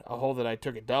on a hole that I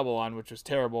took a double on, which was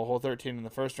terrible, hole 13 in the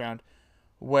first round,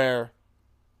 where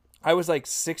I was like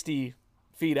 60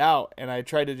 feet out and I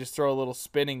tried to just throw a little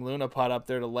spinning Luna putt up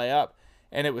there to lay up.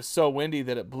 And it was so windy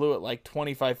that it blew it like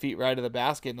 25 feet right of the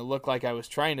basket, and it looked like I was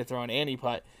trying to throw an Annie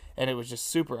putt, and it was just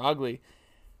super ugly.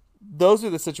 Those are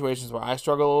the situations where I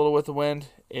struggle a little with the wind,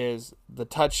 is the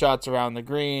touch shots around the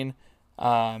green.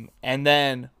 And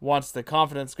then once the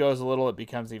confidence goes a little, it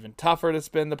becomes even tougher to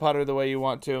spin the putter the way you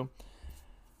want to.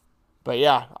 But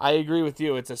yeah, I agree with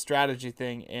you. It's a strategy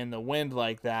thing in the wind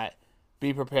like that.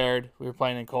 Be prepared. We were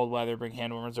playing in cold weather, bring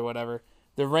hand warmers or whatever.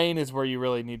 The rain is where you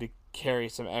really need to carry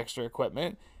some extra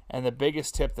equipment. And the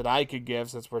biggest tip that I could give,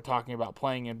 since we're talking about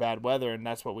playing in bad weather, and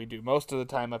that's what we do most of the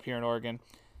time up here in Oregon,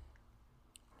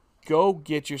 go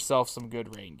get yourself some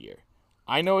good rain gear.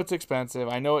 I know it's expensive.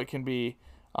 I know it can be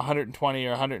 120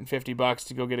 or 150 bucks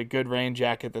to go get a good rain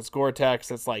jacket that's Gore-Tex.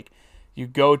 That's like you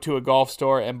go to a golf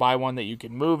store and buy one that you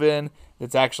can move in,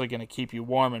 that's actually going to keep you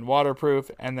warm and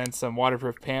waterproof, and then some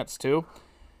waterproof pants too.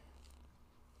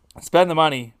 Spend the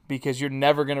money because you're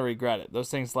never going to regret it. Those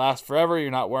things last forever.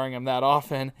 You're not wearing them that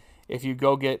often. If you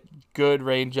go get good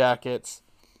rain jackets,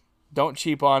 don't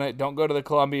cheap on it. Don't go to the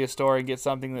Columbia store and get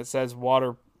something that says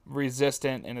water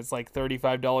resistant and it's like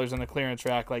 $35 on the clearance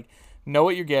rack. Like, know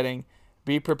what you're getting,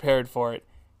 be prepared for it,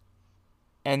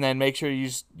 and then make sure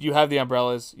you have the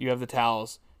umbrellas, you have the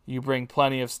towels, you bring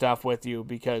plenty of stuff with you,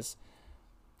 because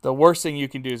the worst thing you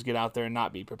can do is get out there and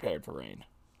not be prepared for rain.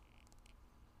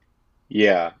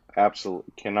 Yeah,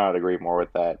 absolutely. Cannot agree more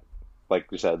with that. Like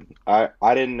you said, I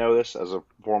didn't know this as a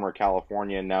former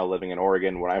Californian now living in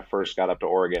Oregon. When I first got up to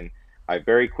Oregon, I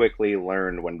very quickly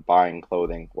learned when buying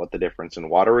clothing what the difference in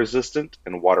water resistant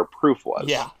and waterproof was.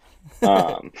 Yeah.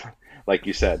 Um, like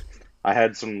you said, I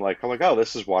had some like I'm like, oh,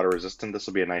 this is water resistant. This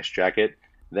will be a nice jacket.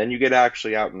 Then you get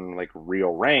actually out in like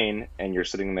real rain, and you're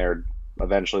sitting there.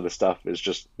 Eventually, the stuff is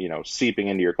just seeping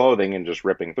into your clothing and just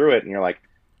ripping through it, and you're like,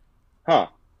 huh,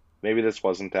 maybe this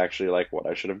wasn't actually like what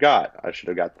I should have got. I should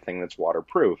have got the thing that's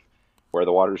waterproof, where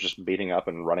the water's just beating up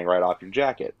and running right off your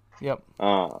jacket. Yep.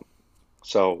 Um,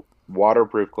 so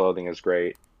waterproof clothing is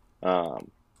great.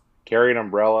 Um, Carry an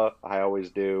umbrella, I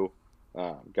always do.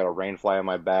 Got a rain fly in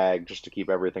my bag just to keep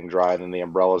everything dry. And then the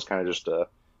umbrella is kind of just to,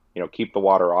 keep the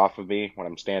water off of me when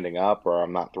I'm standing up or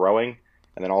I'm not throwing.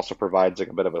 And then also provides like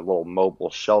a bit of a little mobile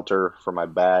shelter for my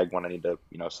bag when I need to,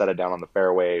 set it down on the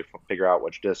fairway, figure out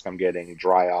which disc I'm getting,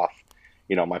 dry off,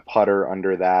 my putter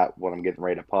under that when I'm getting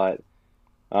ready to putt.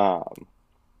 Um,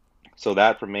 so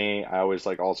that for me, I always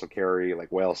like also carry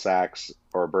like whale sacks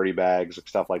or birdie bags,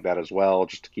 stuff like that as well,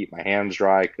 just to keep my hands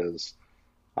dry because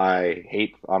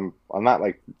I'm not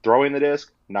like throwing the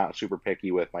disc, not super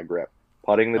picky with my grip.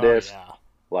 Putting the Oh disc, yeah.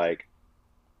 like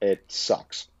it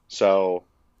sucks. So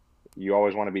you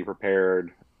always want to be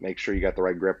prepared. Make sure you got the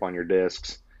right grip on your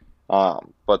discs.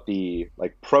 But the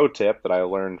like pro tip that I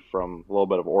learned from a little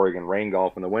bit of Oregon rain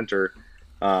golf in the winter,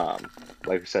 um,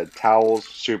 like I said, towels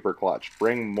super clutch.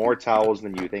 Bring more towels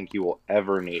than you think you will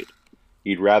ever need.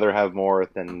 You'd rather have more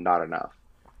than not enough.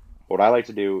 What I like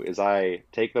to do is I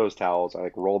take those towels, I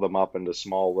like roll them up into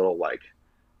small little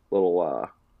little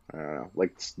I don't know,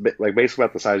 like basically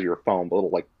about the size of your phone, but little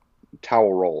like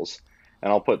towel rolls.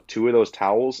 And I'll put two of those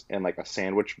towels in like a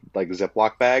sandwich like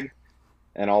Ziploc bag,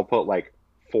 and I'll put like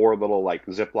four little like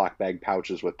Ziploc bag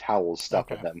pouches with towels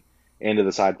stuck in Okay. them into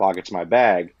the side pockets of my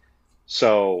bag.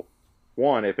 So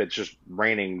one, if it's just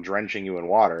raining, drenching you in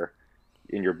water,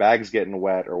 and your bag's getting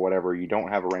wet or whatever, you don't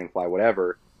have a rain fly,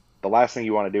 whatever, the last thing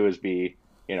you want to do is be,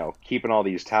 keeping all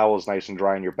these towels nice and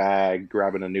dry in your bag,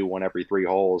 grabbing a new one every three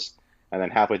holes, and then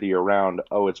halfway through your round,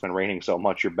 oh, it's been raining so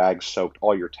much your bag's soaked,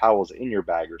 all your towels in your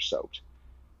bag are soaked,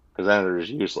 because then they're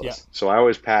just Yeah. useless. So I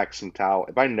always pack some towel.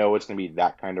 If I know it's going to be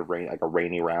that kind of rain, like a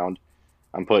rainy round,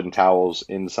 I'm putting towels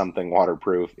in something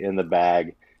waterproof in the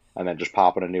bag, and then just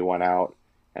popping a new one out.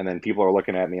 And then people are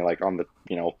looking at me like on the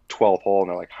 12th hole, and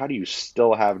they're like, "How do you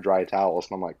still have dry towels?"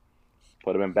 And I'm like,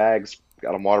 "Put them in bags,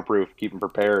 got them waterproof, keep them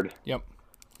prepared." Yep.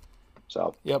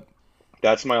 So Yep.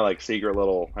 that's my like secret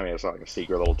little. I mean, it's not like a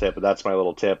secret little tip, but that's my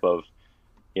little tip of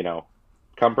you know,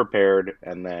 come prepared,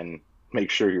 and then make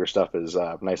sure your stuff is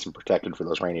nice and protected for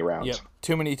those rainy Yep. rounds.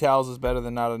 Too many towels is better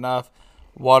than not enough.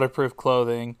 Waterproof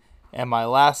clothing. And my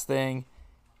last thing,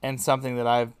 and something that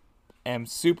I am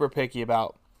super picky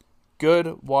about,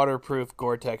 good waterproof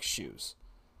Gore-Tex shoes.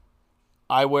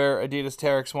 I wear Adidas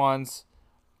Terrex ones.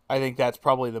 I think that's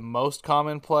probably the most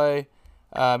common play.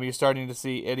 You're starting to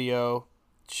see Idio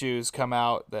shoes come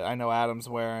out that I know Adam's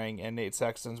wearing and Nate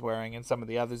Sexton's wearing, and some of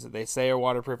the others that they say are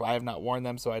waterproof. I have not worn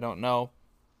them, so I don't know.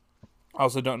 I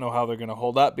also don't know how they're going to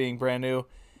hold up being brand new.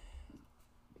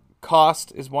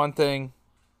 Cost is one thing.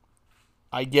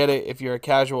 I get it. If you're a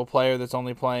casual player that's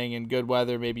only playing in good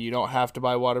weather, maybe you don't have to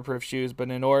buy waterproof shoes. But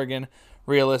in Oregon,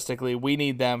 realistically, we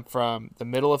need them from the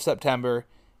middle of September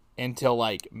until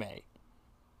like May.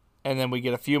 And then we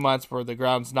get a few months where the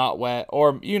ground's not wet.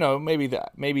 Or, maybe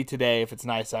today if it's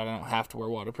nice out, I don't have to wear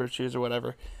waterproof shoes or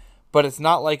whatever. But it's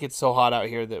not like it's so hot out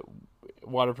here that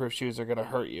waterproof shoes are going to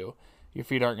hurt you. Your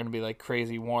feet aren't going to be like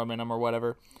crazy warm in them or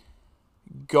whatever.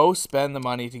 Go spend the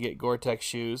money to get Gore-Tex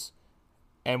shoes.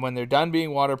 And when they're done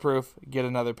being waterproof, get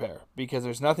another pair, because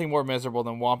there's nothing more miserable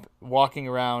than walking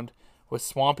around with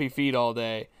swampy feet all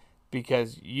day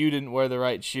because you didn't wear the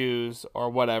right shoes or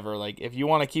whatever. Like, if you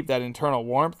want to keep that internal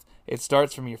warmth, it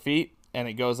starts from your feet and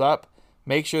it goes up.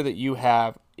 Make sure that you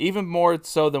have, even more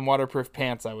so than waterproof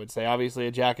pants, I would say. Obviously,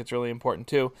 a jacket's really important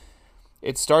too.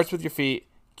 It starts with your feet.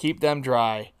 Keep them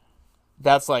dry.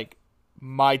 That's like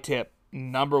my tip,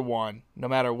 number one. No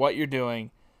matter what you're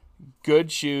doing,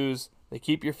 good shoes, they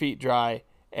keep your feet dry.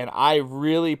 And I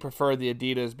really prefer the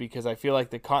Adidas because I feel like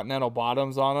the Continental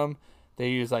bottoms on them, they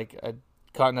use like a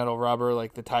Continental rubber,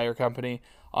 like the tire company,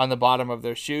 on the bottom of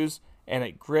their shoes, and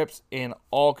it grips in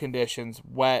all conditions,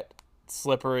 wet,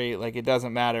 slippery, like it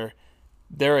doesn't matter.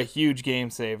 They're a huge game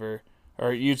saver,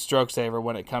 or a huge stroke saver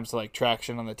when it comes to like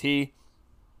traction on the tee.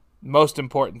 Most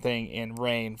important thing in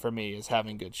rain for me is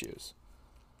having good shoes.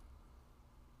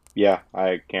 Yeah,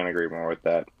 I can't agree more with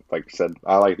that. Like I said,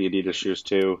 I like the Adidas shoes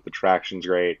too. The traction's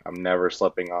great. I'm never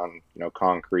slipping on,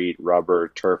 concrete, rubber,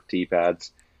 turf tee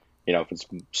pads. If it's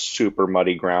super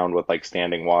muddy ground with like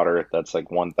standing water, that's like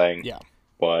one thing. Yeah.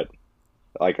 But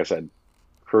like I said,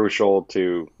 crucial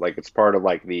to like it's part of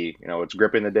like the it's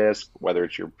gripping the disc, whether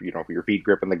it's your feet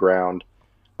gripping the ground,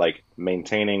 like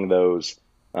maintaining those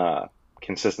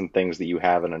consistent things that you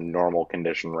have in a normal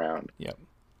condition round. Yep.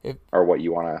 Are what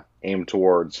you want to aim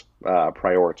towards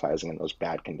prioritizing in those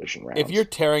bad condition rounds. If you're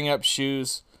tearing up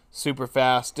shoes super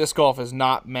fast, disc golf is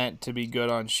not meant to be good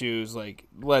on shoes. Like,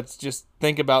 let's just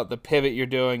think about the pivot you're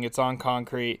doing. It's on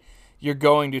concrete. You're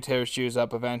going to tear shoes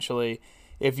up eventually.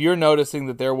 If you're noticing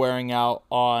that they're wearing out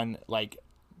on, like,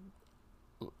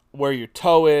 where your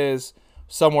toe is,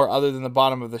 somewhere other than the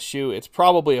bottom of the shoe, it's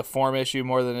probably a form issue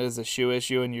more than it is a shoe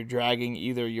issue, and you're dragging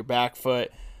either your back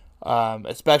foot,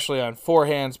 especially on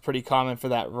forehands, pretty common for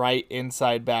that right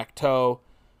inside back toe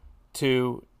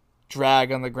to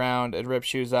drag on the ground and rip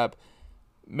shoes up.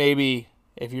 Maybe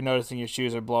if you're noticing your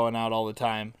shoes are blowing out all the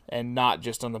time and not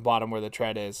just on the bottom where the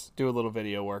tread is, do a little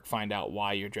video work, find out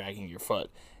why you're dragging your foot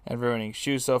and ruining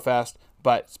shoes so fast.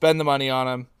 But spend the money on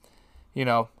them.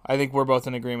 I think we're both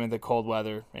in agreement that cold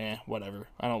weather, whatever.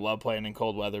 I don't love playing in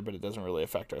cold weather, but it doesn't really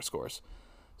affect our scores.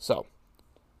 So,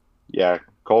 yeah,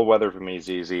 cold weather for me is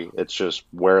easy. It's just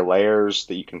wear layers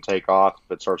that you can take off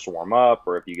if it starts to warm up,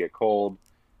 or if you get cold,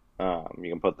 you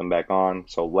can put them back on.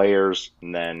 So layers,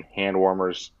 and then hand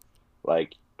warmers.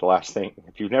 Like the last thing,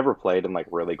 if you've never played in like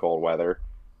really cold weather,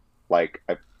 like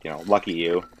lucky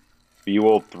you, you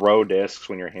will throw discs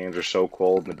when your hands are so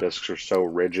cold and the discs are so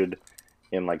rigid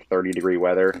in like 30-degree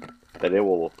weather that it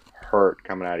will hurt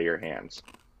coming out of your hands.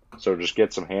 So just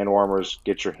get some hand warmers,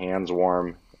 get your hands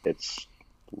warm. It's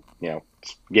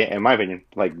in my opinion,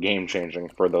 like game changing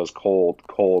for those cold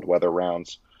weather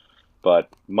rounds, but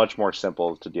much more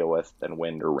simple to deal with than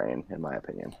wind or rain, in my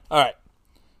opinion. All right,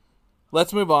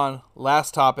 let's move on.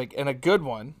 Last topic, and a good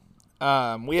one.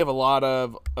 We have a lot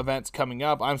of events coming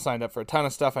up. I'm signed up for a ton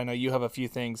of stuff. I know you have a few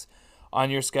things on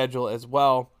your schedule as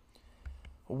well.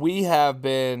 We have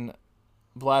been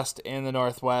blessed in the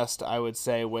Northwest, I would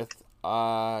say, with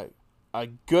a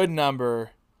good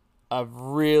number of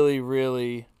really,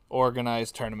 really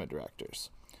organized tournament directors.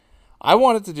 I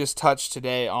wanted to just touch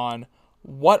today on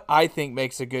what I think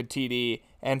makes a good TD,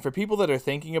 and for people that are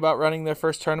thinking about running their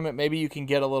first tournament, maybe you can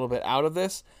get a little bit out of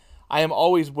this. I am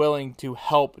always willing to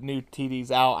help new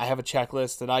TDs out. I have a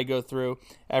checklist that I go through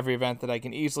every event that I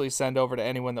can easily send over to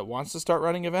anyone that wants to start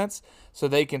running events, so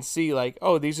they can see like,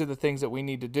 oh, these are the things that we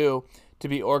need to do to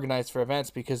be organized for events,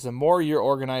 because the more you're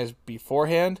organized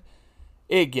beforehand,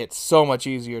 it gets so much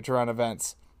easier to run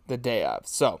events the day of.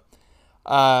 So,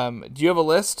 do you have a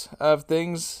list of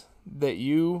things that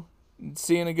you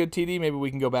see in a good TD? Maybe we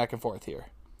can go back and forth here.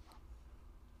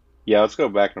 Yeah, let's go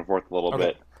back and forth a little Okay.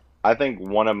 bit. I think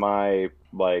one of my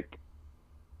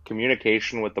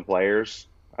communication with the players,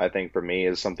 I think for me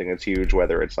is something that's huge,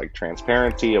 whether it's like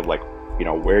transparency of like,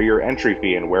 where your entry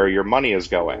fee and where your money is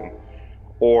going,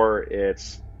 or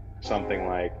it's something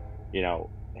like,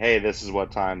 hey, this is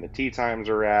what time the tea times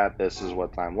are at, this is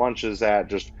what time lunch is at,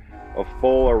 just a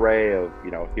full array of,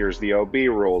 here's the OB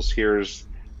rules, here's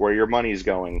where your money's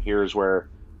going, here's where,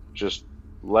 just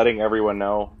letting everyone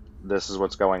know this is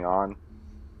what's going on.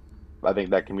 I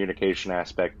think that communication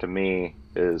aspect to me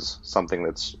is something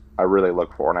that's I really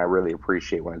look for, and I really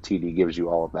appreciate when a TD gives you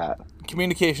all of that.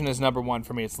 Communication is number one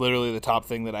for me. It's literally the top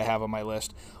thing that I have on my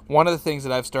list. One of the things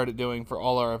that I've started doing for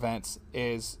all our events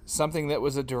is something that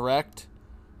was a direct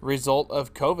result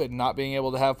of COVID, not being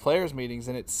able to have players meetings,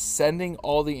 and it's sending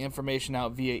all the information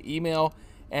out via email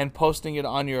and posting it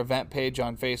on your event page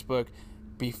on Facebook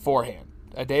beforehand.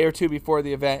 A day or two before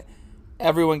the event,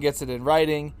 everyone gets it in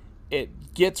writing.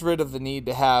 it gets rid of the need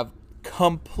to have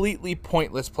completely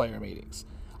pointless player meetings.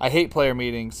 I hate player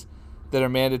meetings that are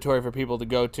mandatory for people to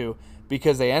go to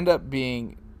because they end up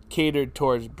being catered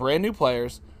towards brand new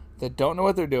players that don't know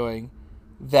what they're doing,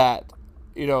 that,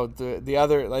 the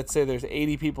other, let's say there's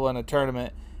 80 people in a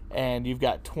tournament and you've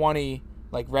got 20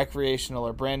 like recreational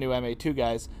or brand new MA2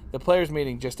 guys. The players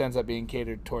meeting just ends up being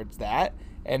catered towards that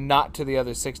and not to the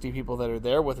other 60 people that are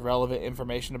there with relevant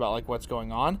information about like what's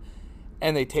going on.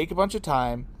 And they take a bunch of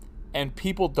time and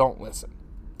people don't listen.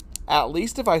 At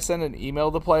least if I send an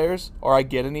email to players or I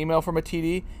get an email from a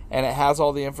TD and it has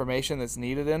all the information that's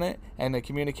needed in it and the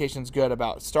communication's good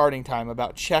about starting time,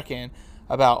 about check-in,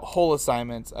 about hole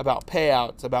assignments, about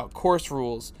payouts, about course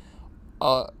rules,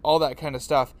 all that kind of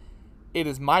stuff, it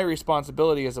is my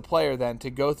responsibility as a player then to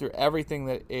go through everything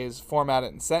that is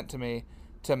formatted and sent to me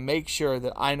to make sure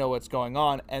that I know what's going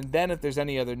on. And then if there's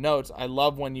any other notes, I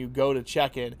love when you go to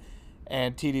check-in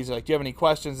and TDs are like, do you have any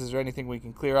questions? Is there anything we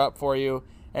can clear up for you?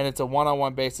 And it's a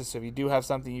one-on-one basis, so if you do have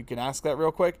something, you can ask that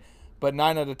real quick. But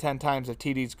 9 out of 10 times, if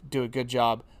TDs do a good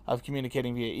job of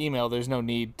communicating via email, there's no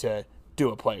need to do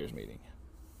a players meeting.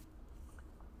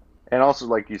 And also,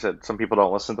 like you said, some people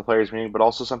don't listen to the players meeting, but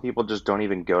also some people just don't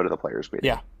even go to the players meeting.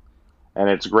 Yeah. And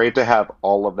it's great to have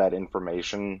all of that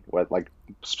information with like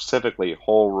specifically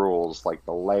whole rules, like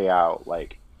the layout,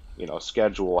 like,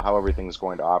 schedule, how everything's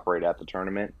going to operate at the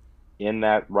tournament in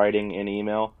that writing in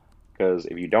email. Because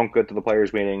if you don't go to the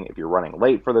players meeting, if you're running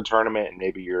late for the tournament and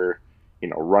maybe you're,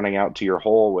 running out to your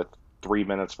hole with 3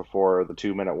 minutes before the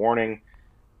 2-minute warning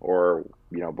or,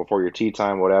 before your tee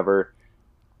time, whatever,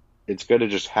 it's good to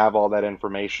just have all that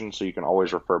information so you can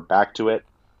always refer back to it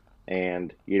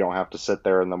and you don't have to sit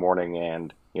there in the morning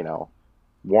and,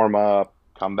 warm up,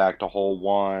 come back to hole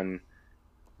 1,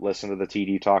 listen to the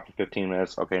TD talk for 15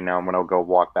 minutes. Okay, now I'm going to go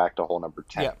walk back to hole number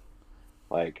 10. Yeah.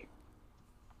 Like,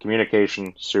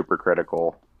 communication, super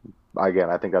critical.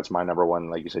 Again, I think that's my number one.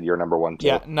 Like you said, your number one too.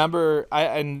 Yeah,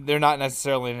 and they're not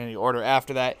necessarily in any order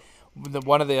after that.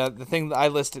 The thing that I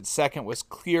listed second was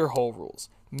clear hole rules.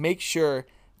 Make sure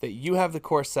that you have the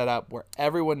course set up where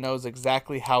everyone knows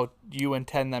exactly how you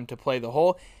intend them to play the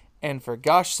hole, and for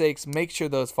gosh sakes, make sure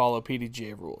those follow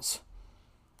PDGA rules.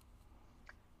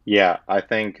 Yeah, I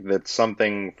think that's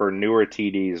something for newer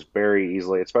TDs very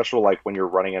easily, especially like when you're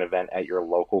running an event at your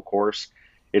local course.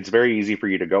 It's very easy for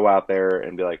you to go out there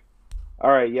and be like, all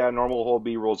right, yeah, normal hole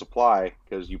B rules apply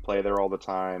because you play there all the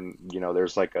time.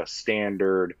 There's like a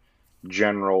standard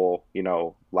general,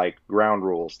 like ground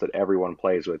rules that everyone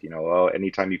plays with.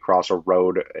 Anytime you cross a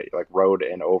road, like road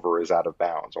and over is out of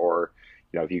bounds. Or,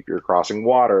 if you're crossing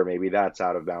water, maybe that's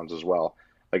out of bounds as well.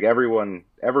 Like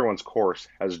everyone's course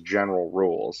has general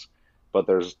rules, but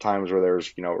there's times where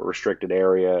there's, a restricted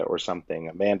area or something,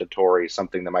 a mandatory,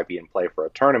 something that might be in play for a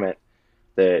tournament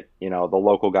that, the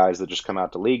local guys that just come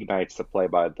out to league nights to play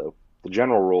by the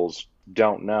general rules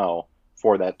don't know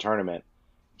for that tournament.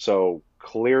 So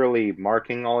clearly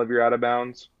marking all of your out of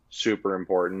bounds, super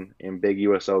important.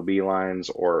 Ambiguous OB lines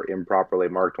or improperly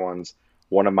marked ones,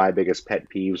 one of my biggest pet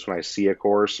peeves when I see a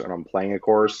course and I'm playing a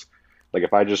course. Like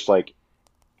if I just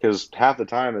because half the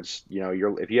time it's,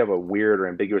 if you have a weird or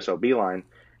ambiguous OB line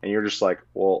and you're just like,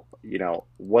 well,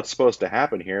 what's supposed to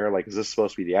happen here? Like, is this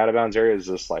supposed to be the out of bounds area? Is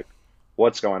this like,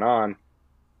 what's going on?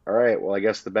 All right, well, I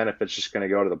guess the benefit's just going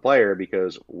to go to the player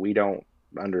because we don't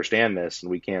understand this and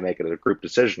we can't make it a group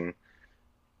decision.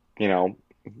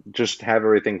 Just have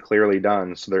everything clearly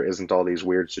done so there isn't all these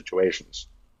weird situations.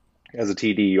 As a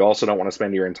TD, you also don't want to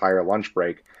spend your entire lunch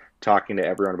break talking to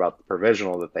everyone about the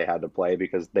provisional that they had to play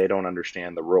because they don't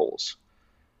understand the rules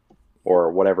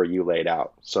or whatever you laid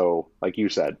out. So, like you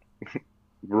said,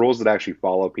 rules that actually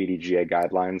follow PDGA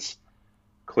guidelines,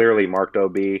 clearly marked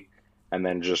OB, and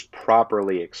then just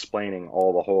properly explaining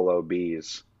all the whole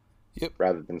OBs. Yep.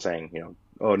 Rather than saying,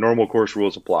 normal course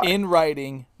rules apply. In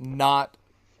writing, not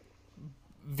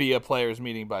via players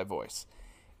meeting by voice.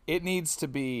 It needs to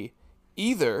be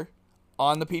either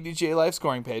on the PDGA Live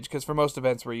scoring page, because for most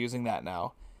events we're using that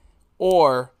now,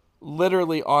 or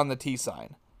literally on the T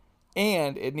sign.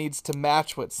 And it needs to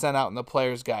match what's sent out in the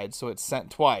player's guide, so it's sent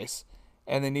twice.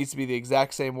 And there needs to be the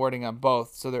exact same wording on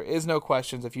both, so there is no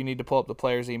questions. If you need to pull up the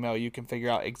player's email, you can figure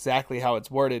out exactly how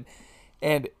it's worded.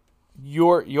 And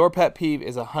your pet peeve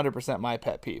is 100% my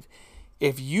pet peeve.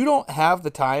 If you don't have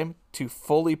the time to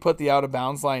fully put the out of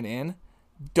bounds line in,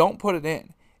 don't put it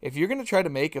in. If you're going to try to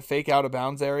make a fake out of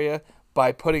bounds area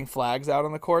by putting flags out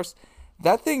on the course,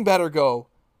 that thing better go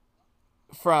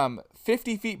from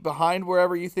 50 feet behind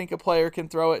wherever you think a player can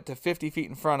throw it to 50 feet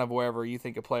in front of wherever you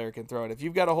think a player can throw it. If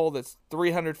you've got a hole that's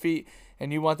 300 feet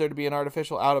and you want there to be an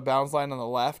artificial out of bounds line on the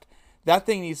left, That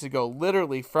thing needs to go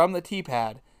literally from the tee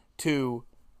pad to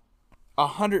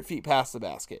 100 feet past the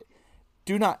basket.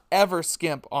 Do not ever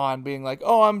skimp on being like,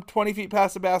 oh, I'm 20 feet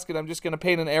past the basket. I'm just going to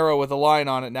paint an arrow with a line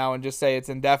on it now and just say it's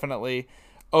indefinitely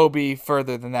OB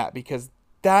further than that, because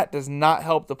that does not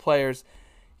help the players.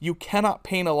 You cannot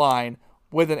paint a line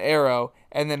with an arrow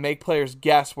and then make players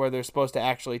guess where they're supposed to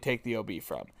actually take the OB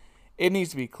from. It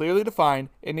needs to be clearly defined.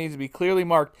 It needs to be clearly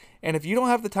marked. And if you don't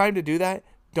have the time to do that,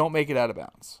 don't make it out of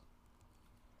bounds.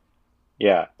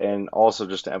 Yeah, and also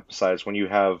just to emphasize, when you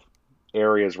have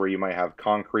areas where you might have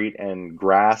concrete and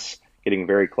grass getting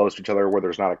very close to each other, where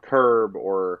there's not a curb,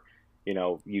 or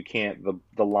you can't,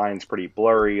 the line's pretty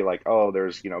blurry, like, oh,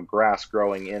 there's grass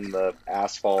growing in the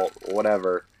asphalt,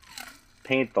 whatever,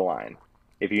 paint the line.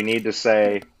 If you need to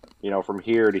say, from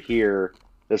here to here,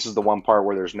 this is the one part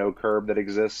where there's no curb that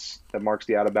exists that marks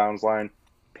the out of bounds line,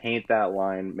 paint that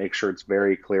line, make sure it's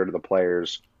very clear to the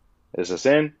players. Is this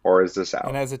in or is this out?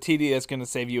 And as a TD, it's going to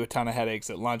save you a ton of headaches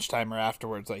at lunchtime or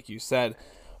afterwards, like you said,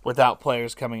 without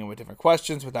players coming in with different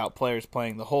questions, without players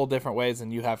playing the whole different ways,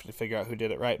 and you have to figure out who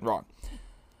did it right and wrong.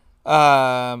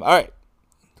 All right.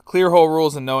 Clear hole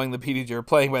rules and knowing the PDGA, or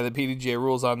playing by the PDGA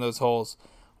rules on those holes,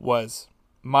 was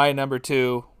my number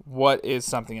 2. What is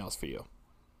something else for you?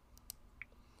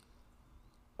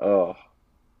 Oh.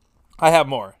 I have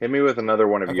more. Hit me with another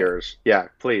one of yours. Yeah,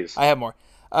 please. I have more.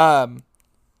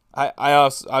 I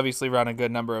also obviously run a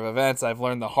good number of events. I've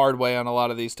learned the hard way on a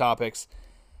lot of these topics.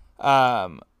 A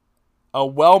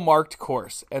well-marked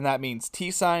course, and that means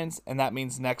tee signs, and that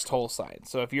means next hole signs.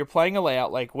 So if you're playing a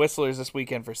layout like Whistler's this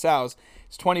weekend for Sal's,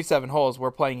 it's 27 holes. We're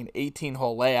playing an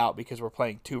 18-hole layout because we're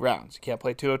playing 2 rounds. You can't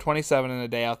play 2 of 27 in a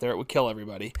day out there. It would kill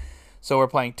everybody. So we're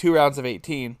playing 2 rounds of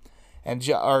 18. And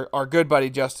our good buddy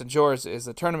Justin Jors is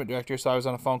the tournament director, so I was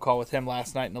on a phone call with him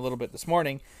last night and a little bit this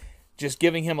morning, just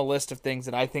giving him a list of things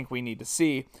that I think we need to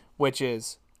see, which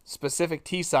is specific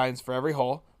tee signs for every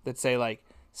hole that say, like,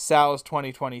 Sal's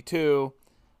 2022,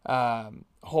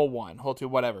 hole 1, hole 2,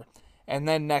 whatever. And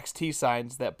then next tee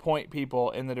signs that point people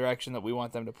in the direction that we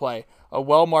want them to play. A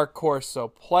well-marked course so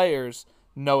players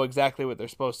know exactly what they're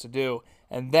supposed to do.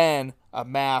 And then a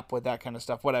map with that kind of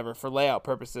stuff, whatever, for layout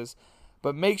purposes.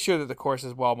 But make sure that the course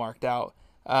is well marked out.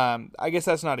 I guess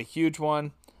that's not a huge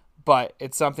one, but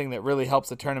it's something that really helps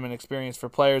the tournament experience for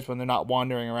players when they're not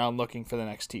wandering around looking for the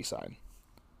next tee sign.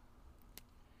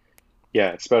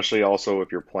 Yeah, especially also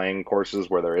if you're playing courses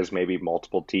where there is maybe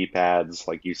multiple tee pads.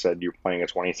 Like you said, you're playing a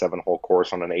 27-hole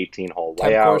course on an 18-hole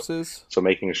layout. Courses. So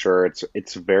making sure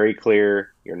it's very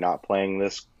clear you're not playing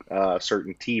this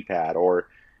certain tee pad, or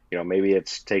maybe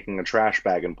it's taking a trash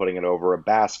bag and putting it over a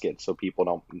basket so people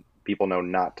know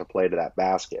not to play to that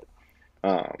basket.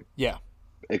 Yeah.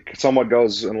 It somewhat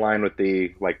goes in line with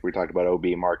like we talked about, OB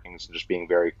markings and just being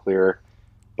very clear.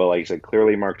 But like you said,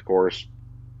 clearly marked course.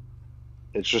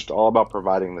 It's just all about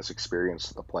providing this experience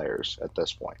to the players at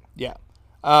this point. Yeah.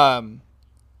 A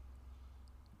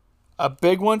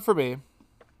big one for me,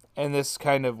 and this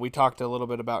we talked a little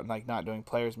bit about like not doing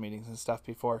players meetings and stuff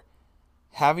before,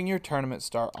 having your tournament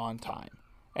start on time.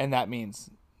 And that means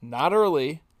not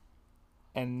early,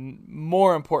 and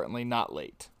more importantly, not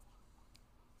late.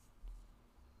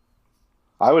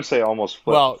 I would say almost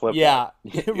flip. Yeah,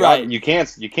 that. Right. You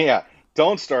can't.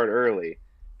 Don't start early,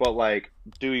 but like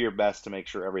do your best to make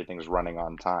sure everything's running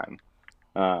on time.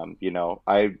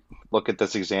 I look at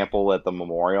this example at the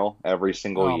Memorial every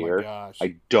single year. My gosh.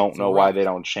 I don't know why they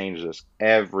don't change this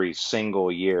every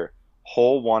single year.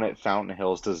 Hole 1 at Fountain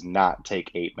Hills does not take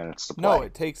 8 minutes to play. No,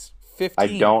 it takes 15.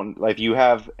 I don't like if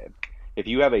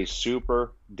you have a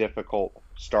super difficult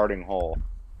starting hole,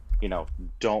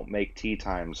 don't make tee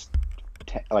times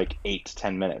like 8 to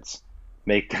 10 minutes.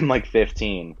 Make them like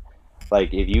 15.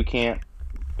 Like if you can't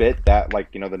fit that,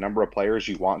 like, the number of players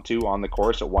you want to on the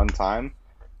course at one time,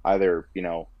 either,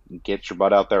 get your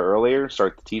butt out there earlier,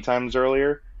 start the tee times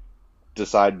earlier,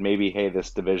 decide maybe, hey,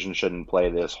 this division shouldn't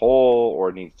play this hole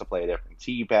or needs to play a different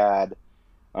tee pad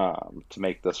to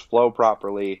make this flow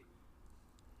properly.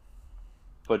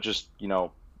 But just,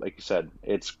 like you said,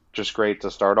 it's just great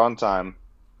to start on time.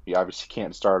 You obviously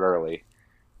can't start early.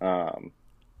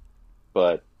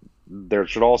 But there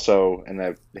should also, and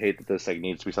I hate that this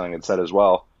needs to be something that's said as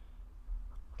well,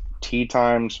 tee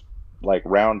times, like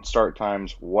round start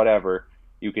times, whatever,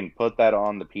 you can put that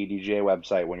on the PDGA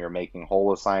website when you're making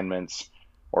hole assignments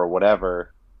or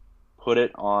whatever. Put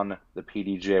it on the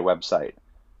PDGA website.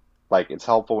 Like, it's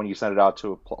helpful when you send it out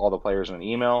to all the players in an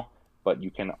email, but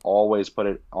you can always put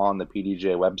it on the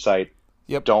PDGA website.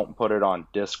 Yep. Don't put it on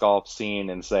Disc Golf Scene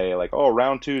and say, like, oh,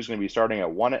 round 2 is going to be starting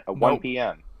at 1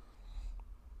 p.m.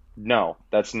 No,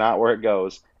 that's not where it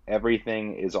goes.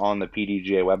 everything is on the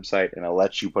PDGA website, and it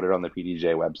lets you put it on the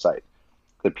PDGA website.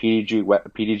 The PDGA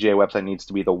website needs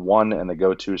to be the one and the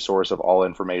go-to source of all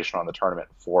information on the tournament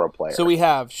for a So player. we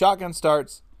have shotgun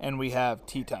starts and we have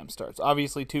tee time starts.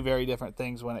 Obviously, two very different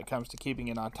things when it comes to keeping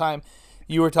it on time.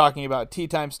 You were talking about tee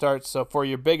time starts, so for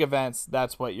your big events,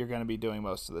 that's what you're going to be doing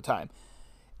most of the time.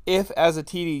 If, as a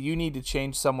TD, you need to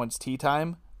change someone's tee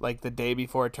time, like the day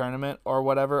before a tournament or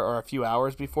whatever, or a few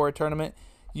hours before a tournament,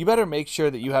 you better make sure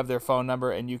that you have their phone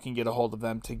number and you can get a hold of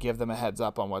them to give them a heads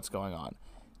up on what's going on.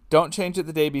 Don't change it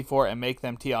the day before and make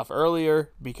them tee off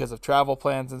earlier because of travel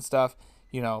plans and stuff.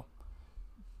 Do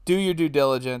your due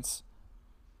diligence.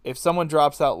 If someone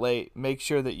drops out late, make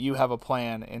sure that you have a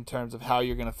plan in terms of how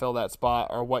you're going to fill that spot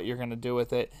or what you're going to do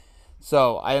with it.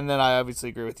 And then I obviously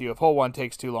agree with you. If hole one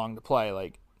takes too long to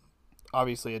play,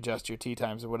 obviously adjust your tee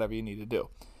times or whatever you need to do.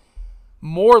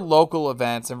 More local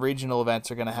events and regional events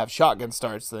are going to have shotgun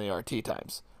starts than they are tee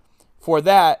times. For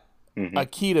that, a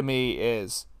key to me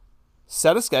is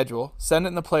set a schedule, send it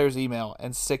in the player's email,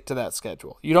 and stick to that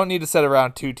schedule. You don't need to set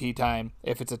around 2 tee time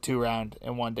if it's a 2-round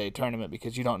and 1-day tournament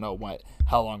because you don't know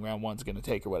how long round one's going to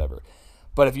take or whatever.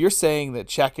 But if you're saying that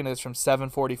check-in is from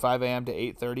 7:45 a.m. to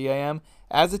 8:30 a.m.,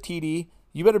 as a TD,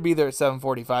 you better be there at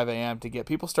 7:45 a.m. to get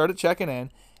people started checking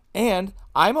in. And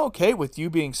I'm okay with you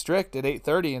being strict at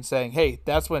 8:30 and saying, hey,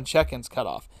 that's when check-in's cut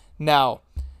off. Now,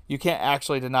 you can't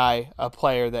actually deny a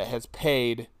player that has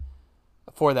paid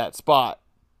for that spot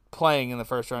playing in the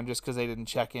first round just because they didn't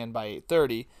check in by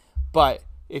 8:30. But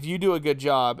if you do a good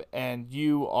job and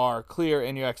you are clear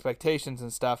in your expectations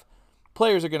and stuff,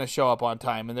 players are going to show up on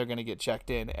time and they're going to get checked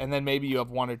in. And then maybe you have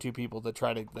 1 or 2 people to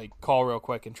try to call real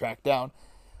quick and track down.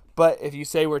 But if you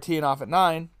say we're teeing off at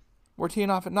 9, we're teeing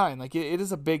off at 9. It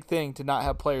is a big thing to not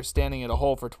have players standing at a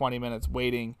hole for 20 minutes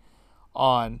waiting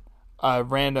on a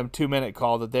random 2-minute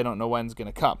call that they don't know when's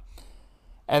going to come.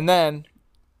 And then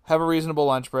have a reasonable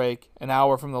lunch break, an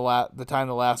hour from the time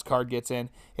the last card gets in.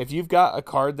 If you've got a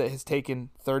card that has taken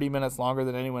 30 minutes longer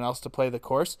than anyone else to play the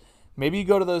course, maybe you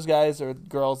go to those guys or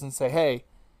girls and say, hey,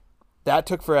 that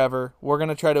took forever. We're going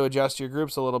to try to adjust your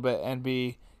groups a little bit and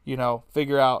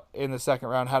figure out in the second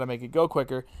round how to make it go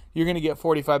quicker. You're going to get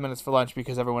 45 minutes for lunch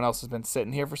because everyone else has been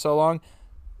sitting here for so long.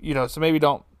 So maybe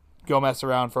don't go mess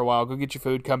around for a while. Go get your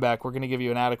food, come back. We're going to give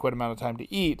you an adequate amount of time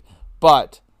to eat,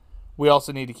 but we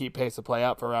also need to keep pace of play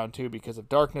up for round 2 because of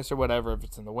darkness or whatever, if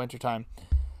it's in the wintertime.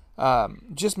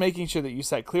 Just making sure that you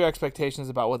set clear expectations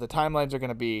about what the timelines are going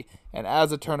to be, and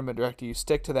as a tournament director, you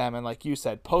stick to them, and like you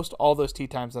said, post all those tee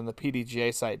times on the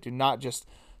PDGA site. Do not just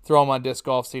throw them on Disc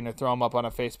Golf Scene or throw them up on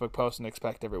a Facebook post and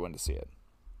expect everyone to see it.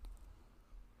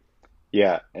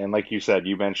 Yeah, and like you said,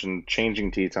 you mentioned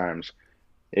changing tee times.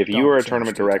 If you Don't are a change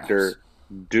tournament tee director,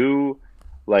 times. do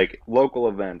local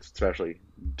events, especially.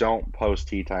 Don't post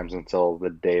tee times until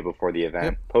the day before the event.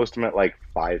 Yep. Post them at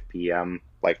 5 p.m.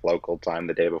 Local time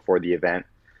the day before the event.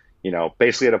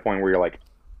 Basically at a point where you're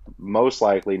most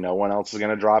likely no one else is going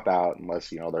to drop out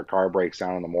unless their car breaks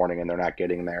down in the morning and they're not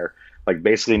getting there.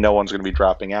 Basically no one's going to be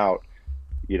dropping out.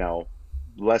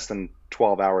 Less than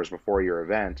 12 hours before your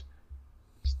event.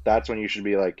 That's when you should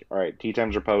be all right, tee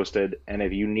times are posted, and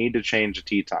if you need to change the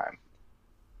tee time,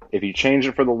 if you change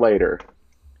it for the later.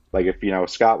 If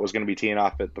Scott was going to be teeing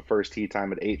off at the first tee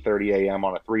time at 8:30 a.m.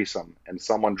 on a threesome and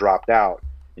someone dropped out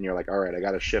and you're all right, I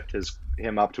got to shift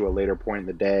him up to a later point in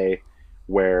the day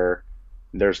where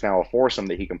there's now a foursome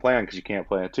that he can play on because you can't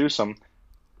play a twosome,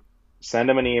 send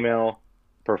him an email,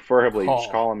 preferably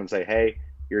just call him and say, hey,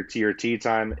 your tee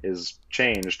time is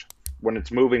changed when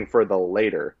it's moving for the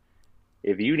later.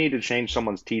 If you need to change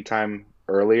someone's tee time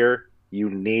earlier, you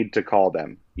need to call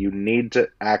them. You need to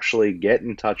actually get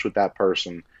in touch with that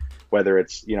person. Whether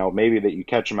it's, maybe that you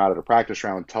catch them out at a practice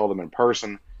round, tell them in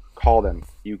person, call them.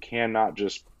 You cannot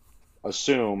just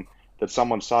assume that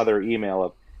someone saw their email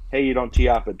of, hey, you don't tee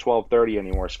off at 12:30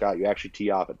 anymore, Scott. You actually tee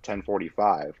off at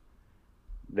 10:45.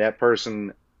 That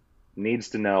person needs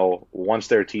to know once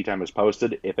their tee time is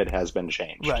posted if it has been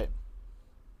changed. Right.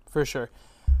 For sure.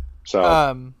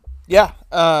 So, yeah.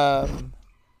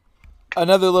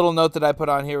 Another little note that I put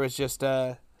on here was just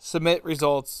submit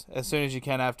results as soon as you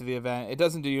can after the event. It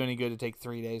doesn't do you any good to take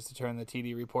 3 days to turn the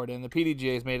TD report in. The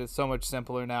PDGA has made it so much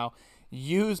simpler now.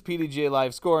 Use PDGA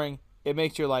live scoring. It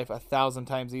makes your life 1,000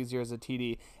 times easier as a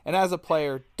TD. And as a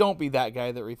player, don't be that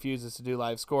guy that refuses to do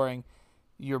live scoring.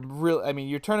 Your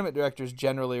tournament directors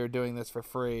generally are doing this for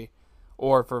free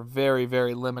or for very,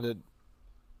 very limited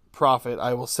profit,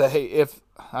 I will say.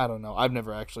 I don't know. I've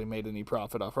never actually made any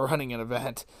profit off of running an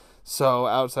event. So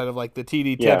outside of the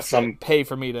TD tips that pay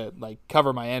for me to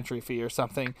cover my entry fee or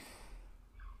something,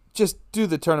 just do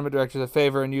the tournament directors a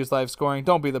favor and use live scoring.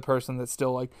 Don't be the person that's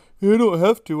still like, I don't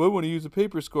have to. I want to use a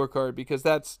paper scorecard, because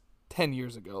that's 10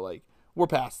 years ago. Like, we're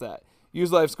past that.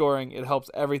 Use live scoring. It helps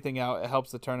everything out. It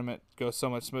helps the tournament go so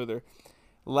much smoother.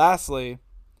 Lastly,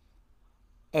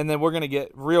 and then we're going to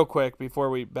get real quick before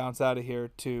we bounce out of here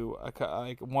to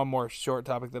one more short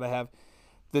topic that I have.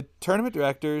 The tournament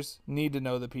directors need to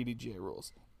know the PDGA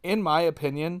rules. In my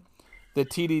opinion, the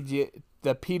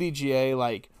PDGA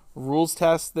like rules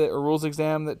test or rules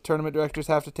exam that tournament directors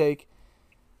have to take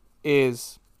it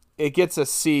gets a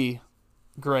C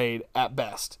grade at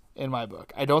best in my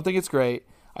book. I don't think it's great.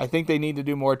 I think they need to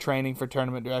do more training for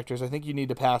tournament directors. I think you need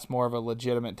to pass more of a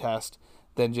legitimate test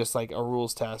than just like a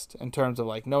rules test in terms of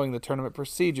like knowing the tournament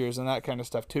procedures and that kind of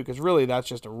stuff too, because really that's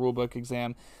just a rule book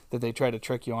exam that they try to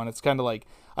trick you on. It's kind of like,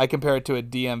 I compare it to a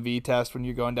DMV test when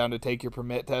you're going down to take your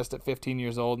permit test at 15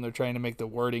 years old and they're trying to make the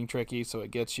wording tricky so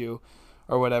it gets you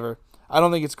or whatever. I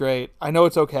don't think it's great. I know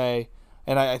it's okay,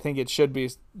 and I think it should be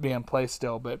in place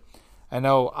still, but I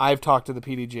know I've talked to the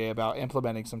PDGA about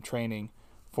implementing some training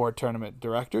for tournament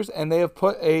directors, and they have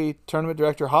put a tournament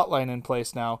director hotline in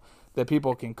place now that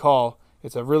people can call.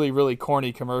 It's a really, really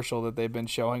corny commercial that they've been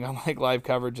showing on like live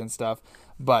coverage and stuff,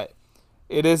 but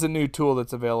it is a new tool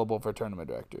that's available for tournament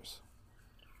directors.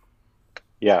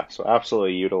 Yeah, so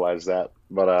absolutely utilize that.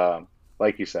 But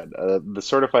like you said, the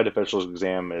certified officials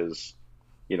exam is,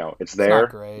 it's It's not there.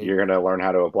 great. You're going to learn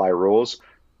how to apply rules.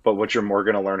 But what you're more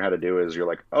going to learn how to do is you're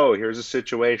like, oh, here's a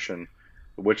situation.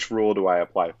 Which rule do I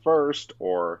apply first?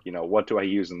 Or, what do I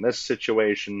use in this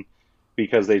situation?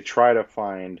 Because they try to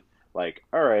find, like,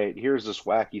 all right, here's this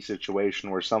wacky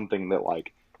situation where something that,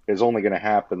 like, is only going to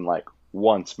happen, like,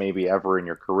 once, maybe ever in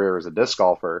your career as a disc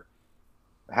golfer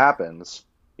happens,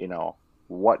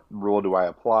 what rule do I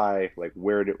apply? Like,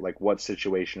 what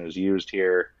situation is used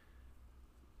here?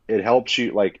 It helps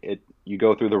you, like, you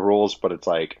go through the rules, but it's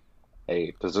like,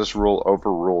 hey, does this rule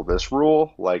overrule this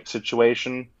rule, like,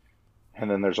 situation? And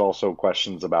then there's also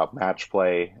questions about match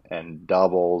play and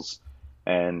doubles.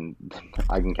 And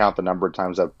I can count the number of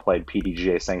times I've played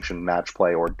PDGA sanctioned match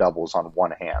play or doubles on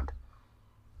one hand.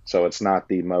 So it's not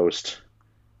the most,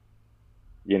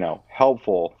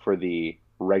 helpful for the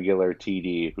regular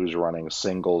TD who's running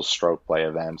singles stroke play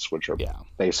events, which are Yeah.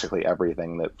 basically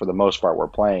everything that for the most part we're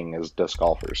playing as disc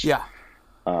golfers. Yeah.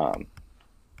 Um,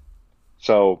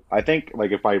 so I think,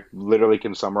 like, if I literally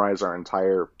can summarize our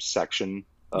entire section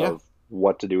Yeah. of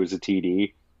what to do as a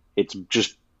TD, it's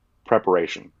just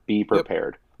preparation. Be Yep.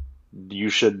 prepared. You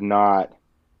should not,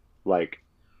 like,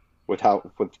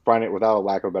 without a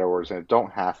lack of a better word,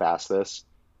 don't half-ass this.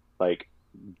 Like,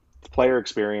 player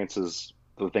experience is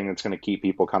the thing that's going to keep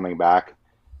people coming back.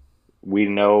 We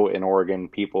know in Oregon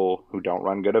people who don't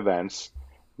run good events.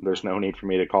 There's no need for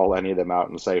me to call any of them out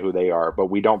and say who they are, but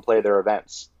we don't play their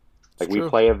events. It's Like, we true.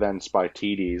 play events by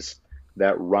TDs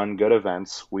that run good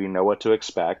events. We know what to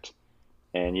expect.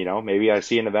 And, maybe I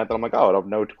see an event that I'm like, oh, I have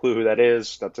no clue who that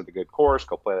is. That's at a good course.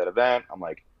 Go play that event. I'm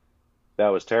like, that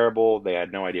was terrible. They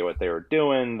had no idea what they were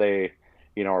doing. They,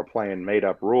 are playing made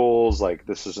up rules. Like,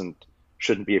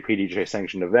 shouldn't be a PDJ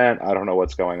sanctioned event. I don't know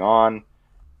what's going on.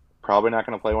 Probably not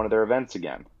going to play one of their events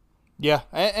again. Yeah,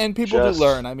 and people do Just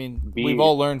learn. I mean, we've be,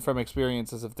 all learned from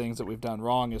experiences of things that we've done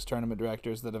wrong as tournament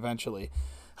directors that eventually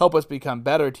help us become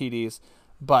better TDs.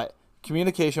 But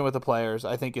communication with the players,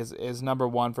 I think, is number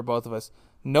one for both of us.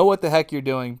 Know what the heck you're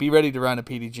doing. Be ready to run a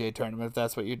PDGA tournament if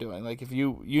that's what you're doing. Like, if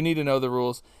you need to know the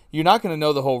rules. You're not going to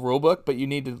know the whole rule book, but you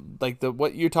need to, like,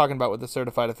 what you're talking about with the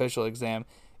certified official exam,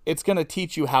 it's going to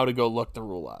teach you how to go look the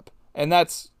rule up. And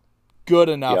that's good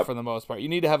enough yep, for the most part. You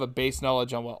need to have a base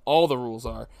knowledge on what all the rules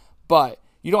are, but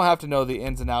you don't have to know the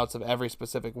ins and outs of every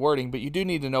specific wording, but you do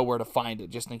need to know where to find it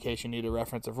just in case you need a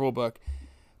reference of rule book.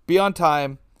 Be on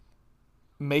time.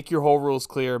 Make your whole rules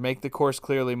clear. Make the course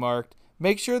clearly marked.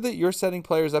 Make sure that you're setting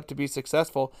players up to be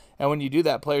successful, and when you do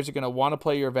that, players are going to want to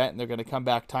play your event, and they're going to come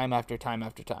back time after time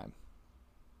after time.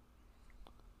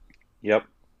 yep.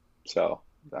 So,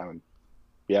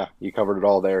 yeah, you covered it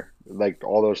all there. Like,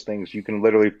 all those things, you can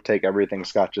literally take everything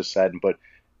Scott just said and put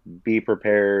be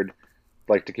prepared,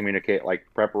 like, to communicate, like,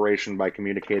 preparation by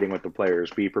communicating with the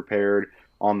players. Be prepared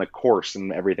on the course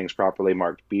and everything's properly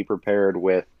marked. Be prepared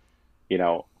with,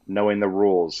 knowing the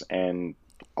rules and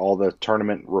all the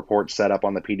tournament reports set up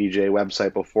on the PDJ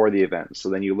website before the event. So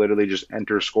then you literally just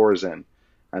enter scores in,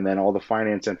 and then all the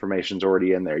finance information's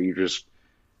already in there. You just,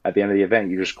 at the end of the event,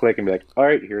 you just click and be like, all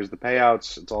right, here's the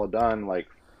payouts. It's all done. Like,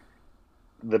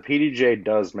 the PDJ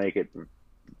does make it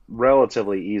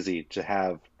relatively easy to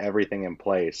have everything in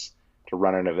place to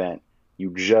run an event.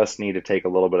 You just need to take a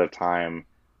little bit of time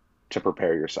to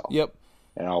prepare yourself. Yep.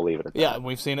 and I'll leave it at Yeah, that.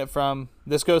 we've seen it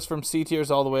this goes from C tiers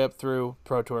all the way up through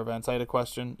Pro Tour events. I had a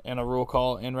question and a rule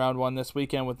call in round 1 this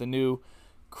weekend with the new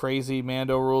crazy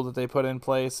Mando rule that they put in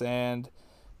place, and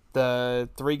the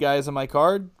 3 guys on my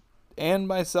card and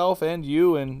myself and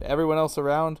you and everyone else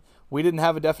around, we didn't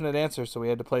have a definite answer, so we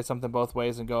had to play something both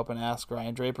ways and go up and ask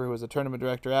Ryan Draper, who was a tournament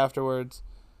director afterwards,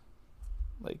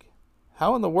 like,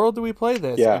 how in the world do we play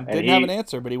this? Yeah, And and didn't have an he,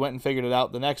 answer, but he went and figured it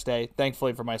out the next day.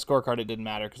 Thankfully for my scorecard, it didn't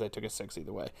matter because I took a 6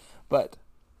 either way. But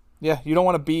yeah, you don't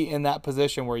want to be in that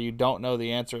position where you don't know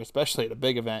the answer, especially at a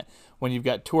big event when you've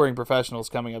got touring professionals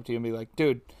coming up to you and be like,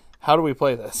 dude, how do we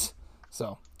play this?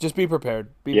 So just be prepared.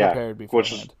 Be yeah, prepared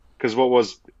which is beforehand. because what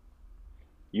was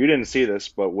you didn't see this,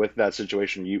 but with that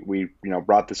situation, we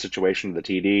brought the situation to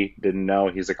the TD. Didn't know.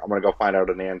 He's like, I'm gonna go find out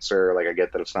an answer. Like I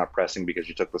get that it's not pressing because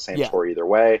you took the same Yeah. score either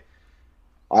way.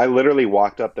 I literally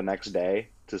walked up the next day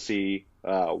to see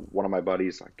one of my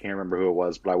buddies. I can't remember who it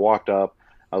was, but I walked up.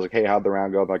 I was like, "Hey, how'd the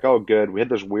round go?" I'm like, "Oh, good. We had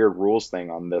this weird rules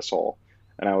thing on this hole,"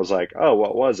 and I was like, "Oh,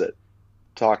 what was it?"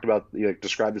 Talked about, like,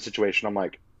 described the situation. I'm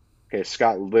like, "Okay,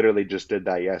 Scott literally just did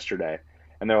that yesterday,"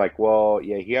 and they're like, "Well,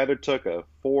 yeah, he either took a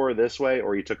 4 this way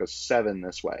or he took a 7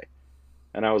 this way,"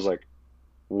 and I was like,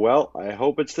 well, I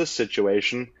hope it's this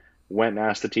situation. Went and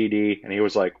asked the TD, and he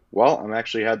was like, well, I'm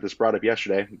actually had this brought up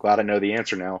yesterday. I'm glad I know the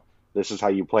answer now. This is how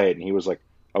you play it. And he was like,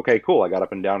 okay, cool. I got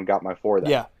up and down, got my 4 then.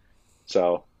 Yeah.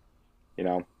 So, you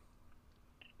know,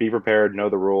 be prepared, know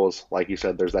the rules. Like you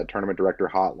said, there's that tournament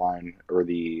director hotline or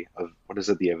what is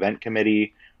it, the event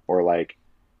committee, or like,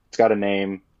 it's got a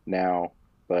name now,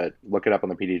 but look it up on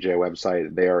the PDJ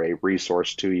website. They are a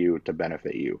resource to you to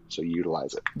benefit you. So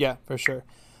utilize it. Yeah, for sure.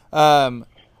 Um,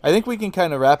 I think we can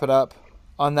kind of wrap it up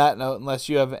on that note, unless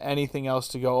you have anything else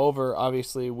to go over.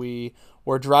 Obviously, we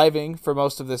were driving for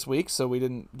most of this week, so we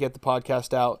didn't get the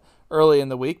podcast out early in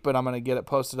the week, but I'm going to get it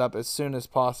posted up as soon as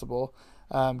possible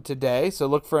today. So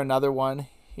look for another one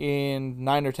in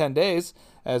 9 or 10 days,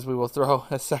 as we will throw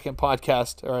a second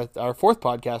podcast, or our fourth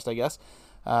podcast, I guess,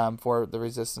 for the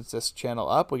Resistance Disc channel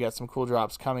up. We got some cool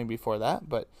drops coming before that,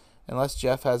 but unless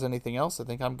Jeff has anything else, I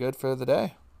think I'm good for the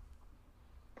day.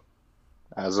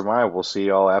 As am I. We'll see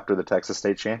y'all after the Texas State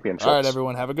All right, Championships.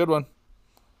 everyone, have a good one.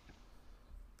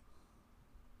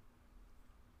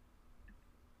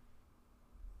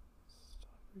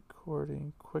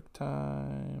 Recording,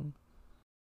 QuickTime.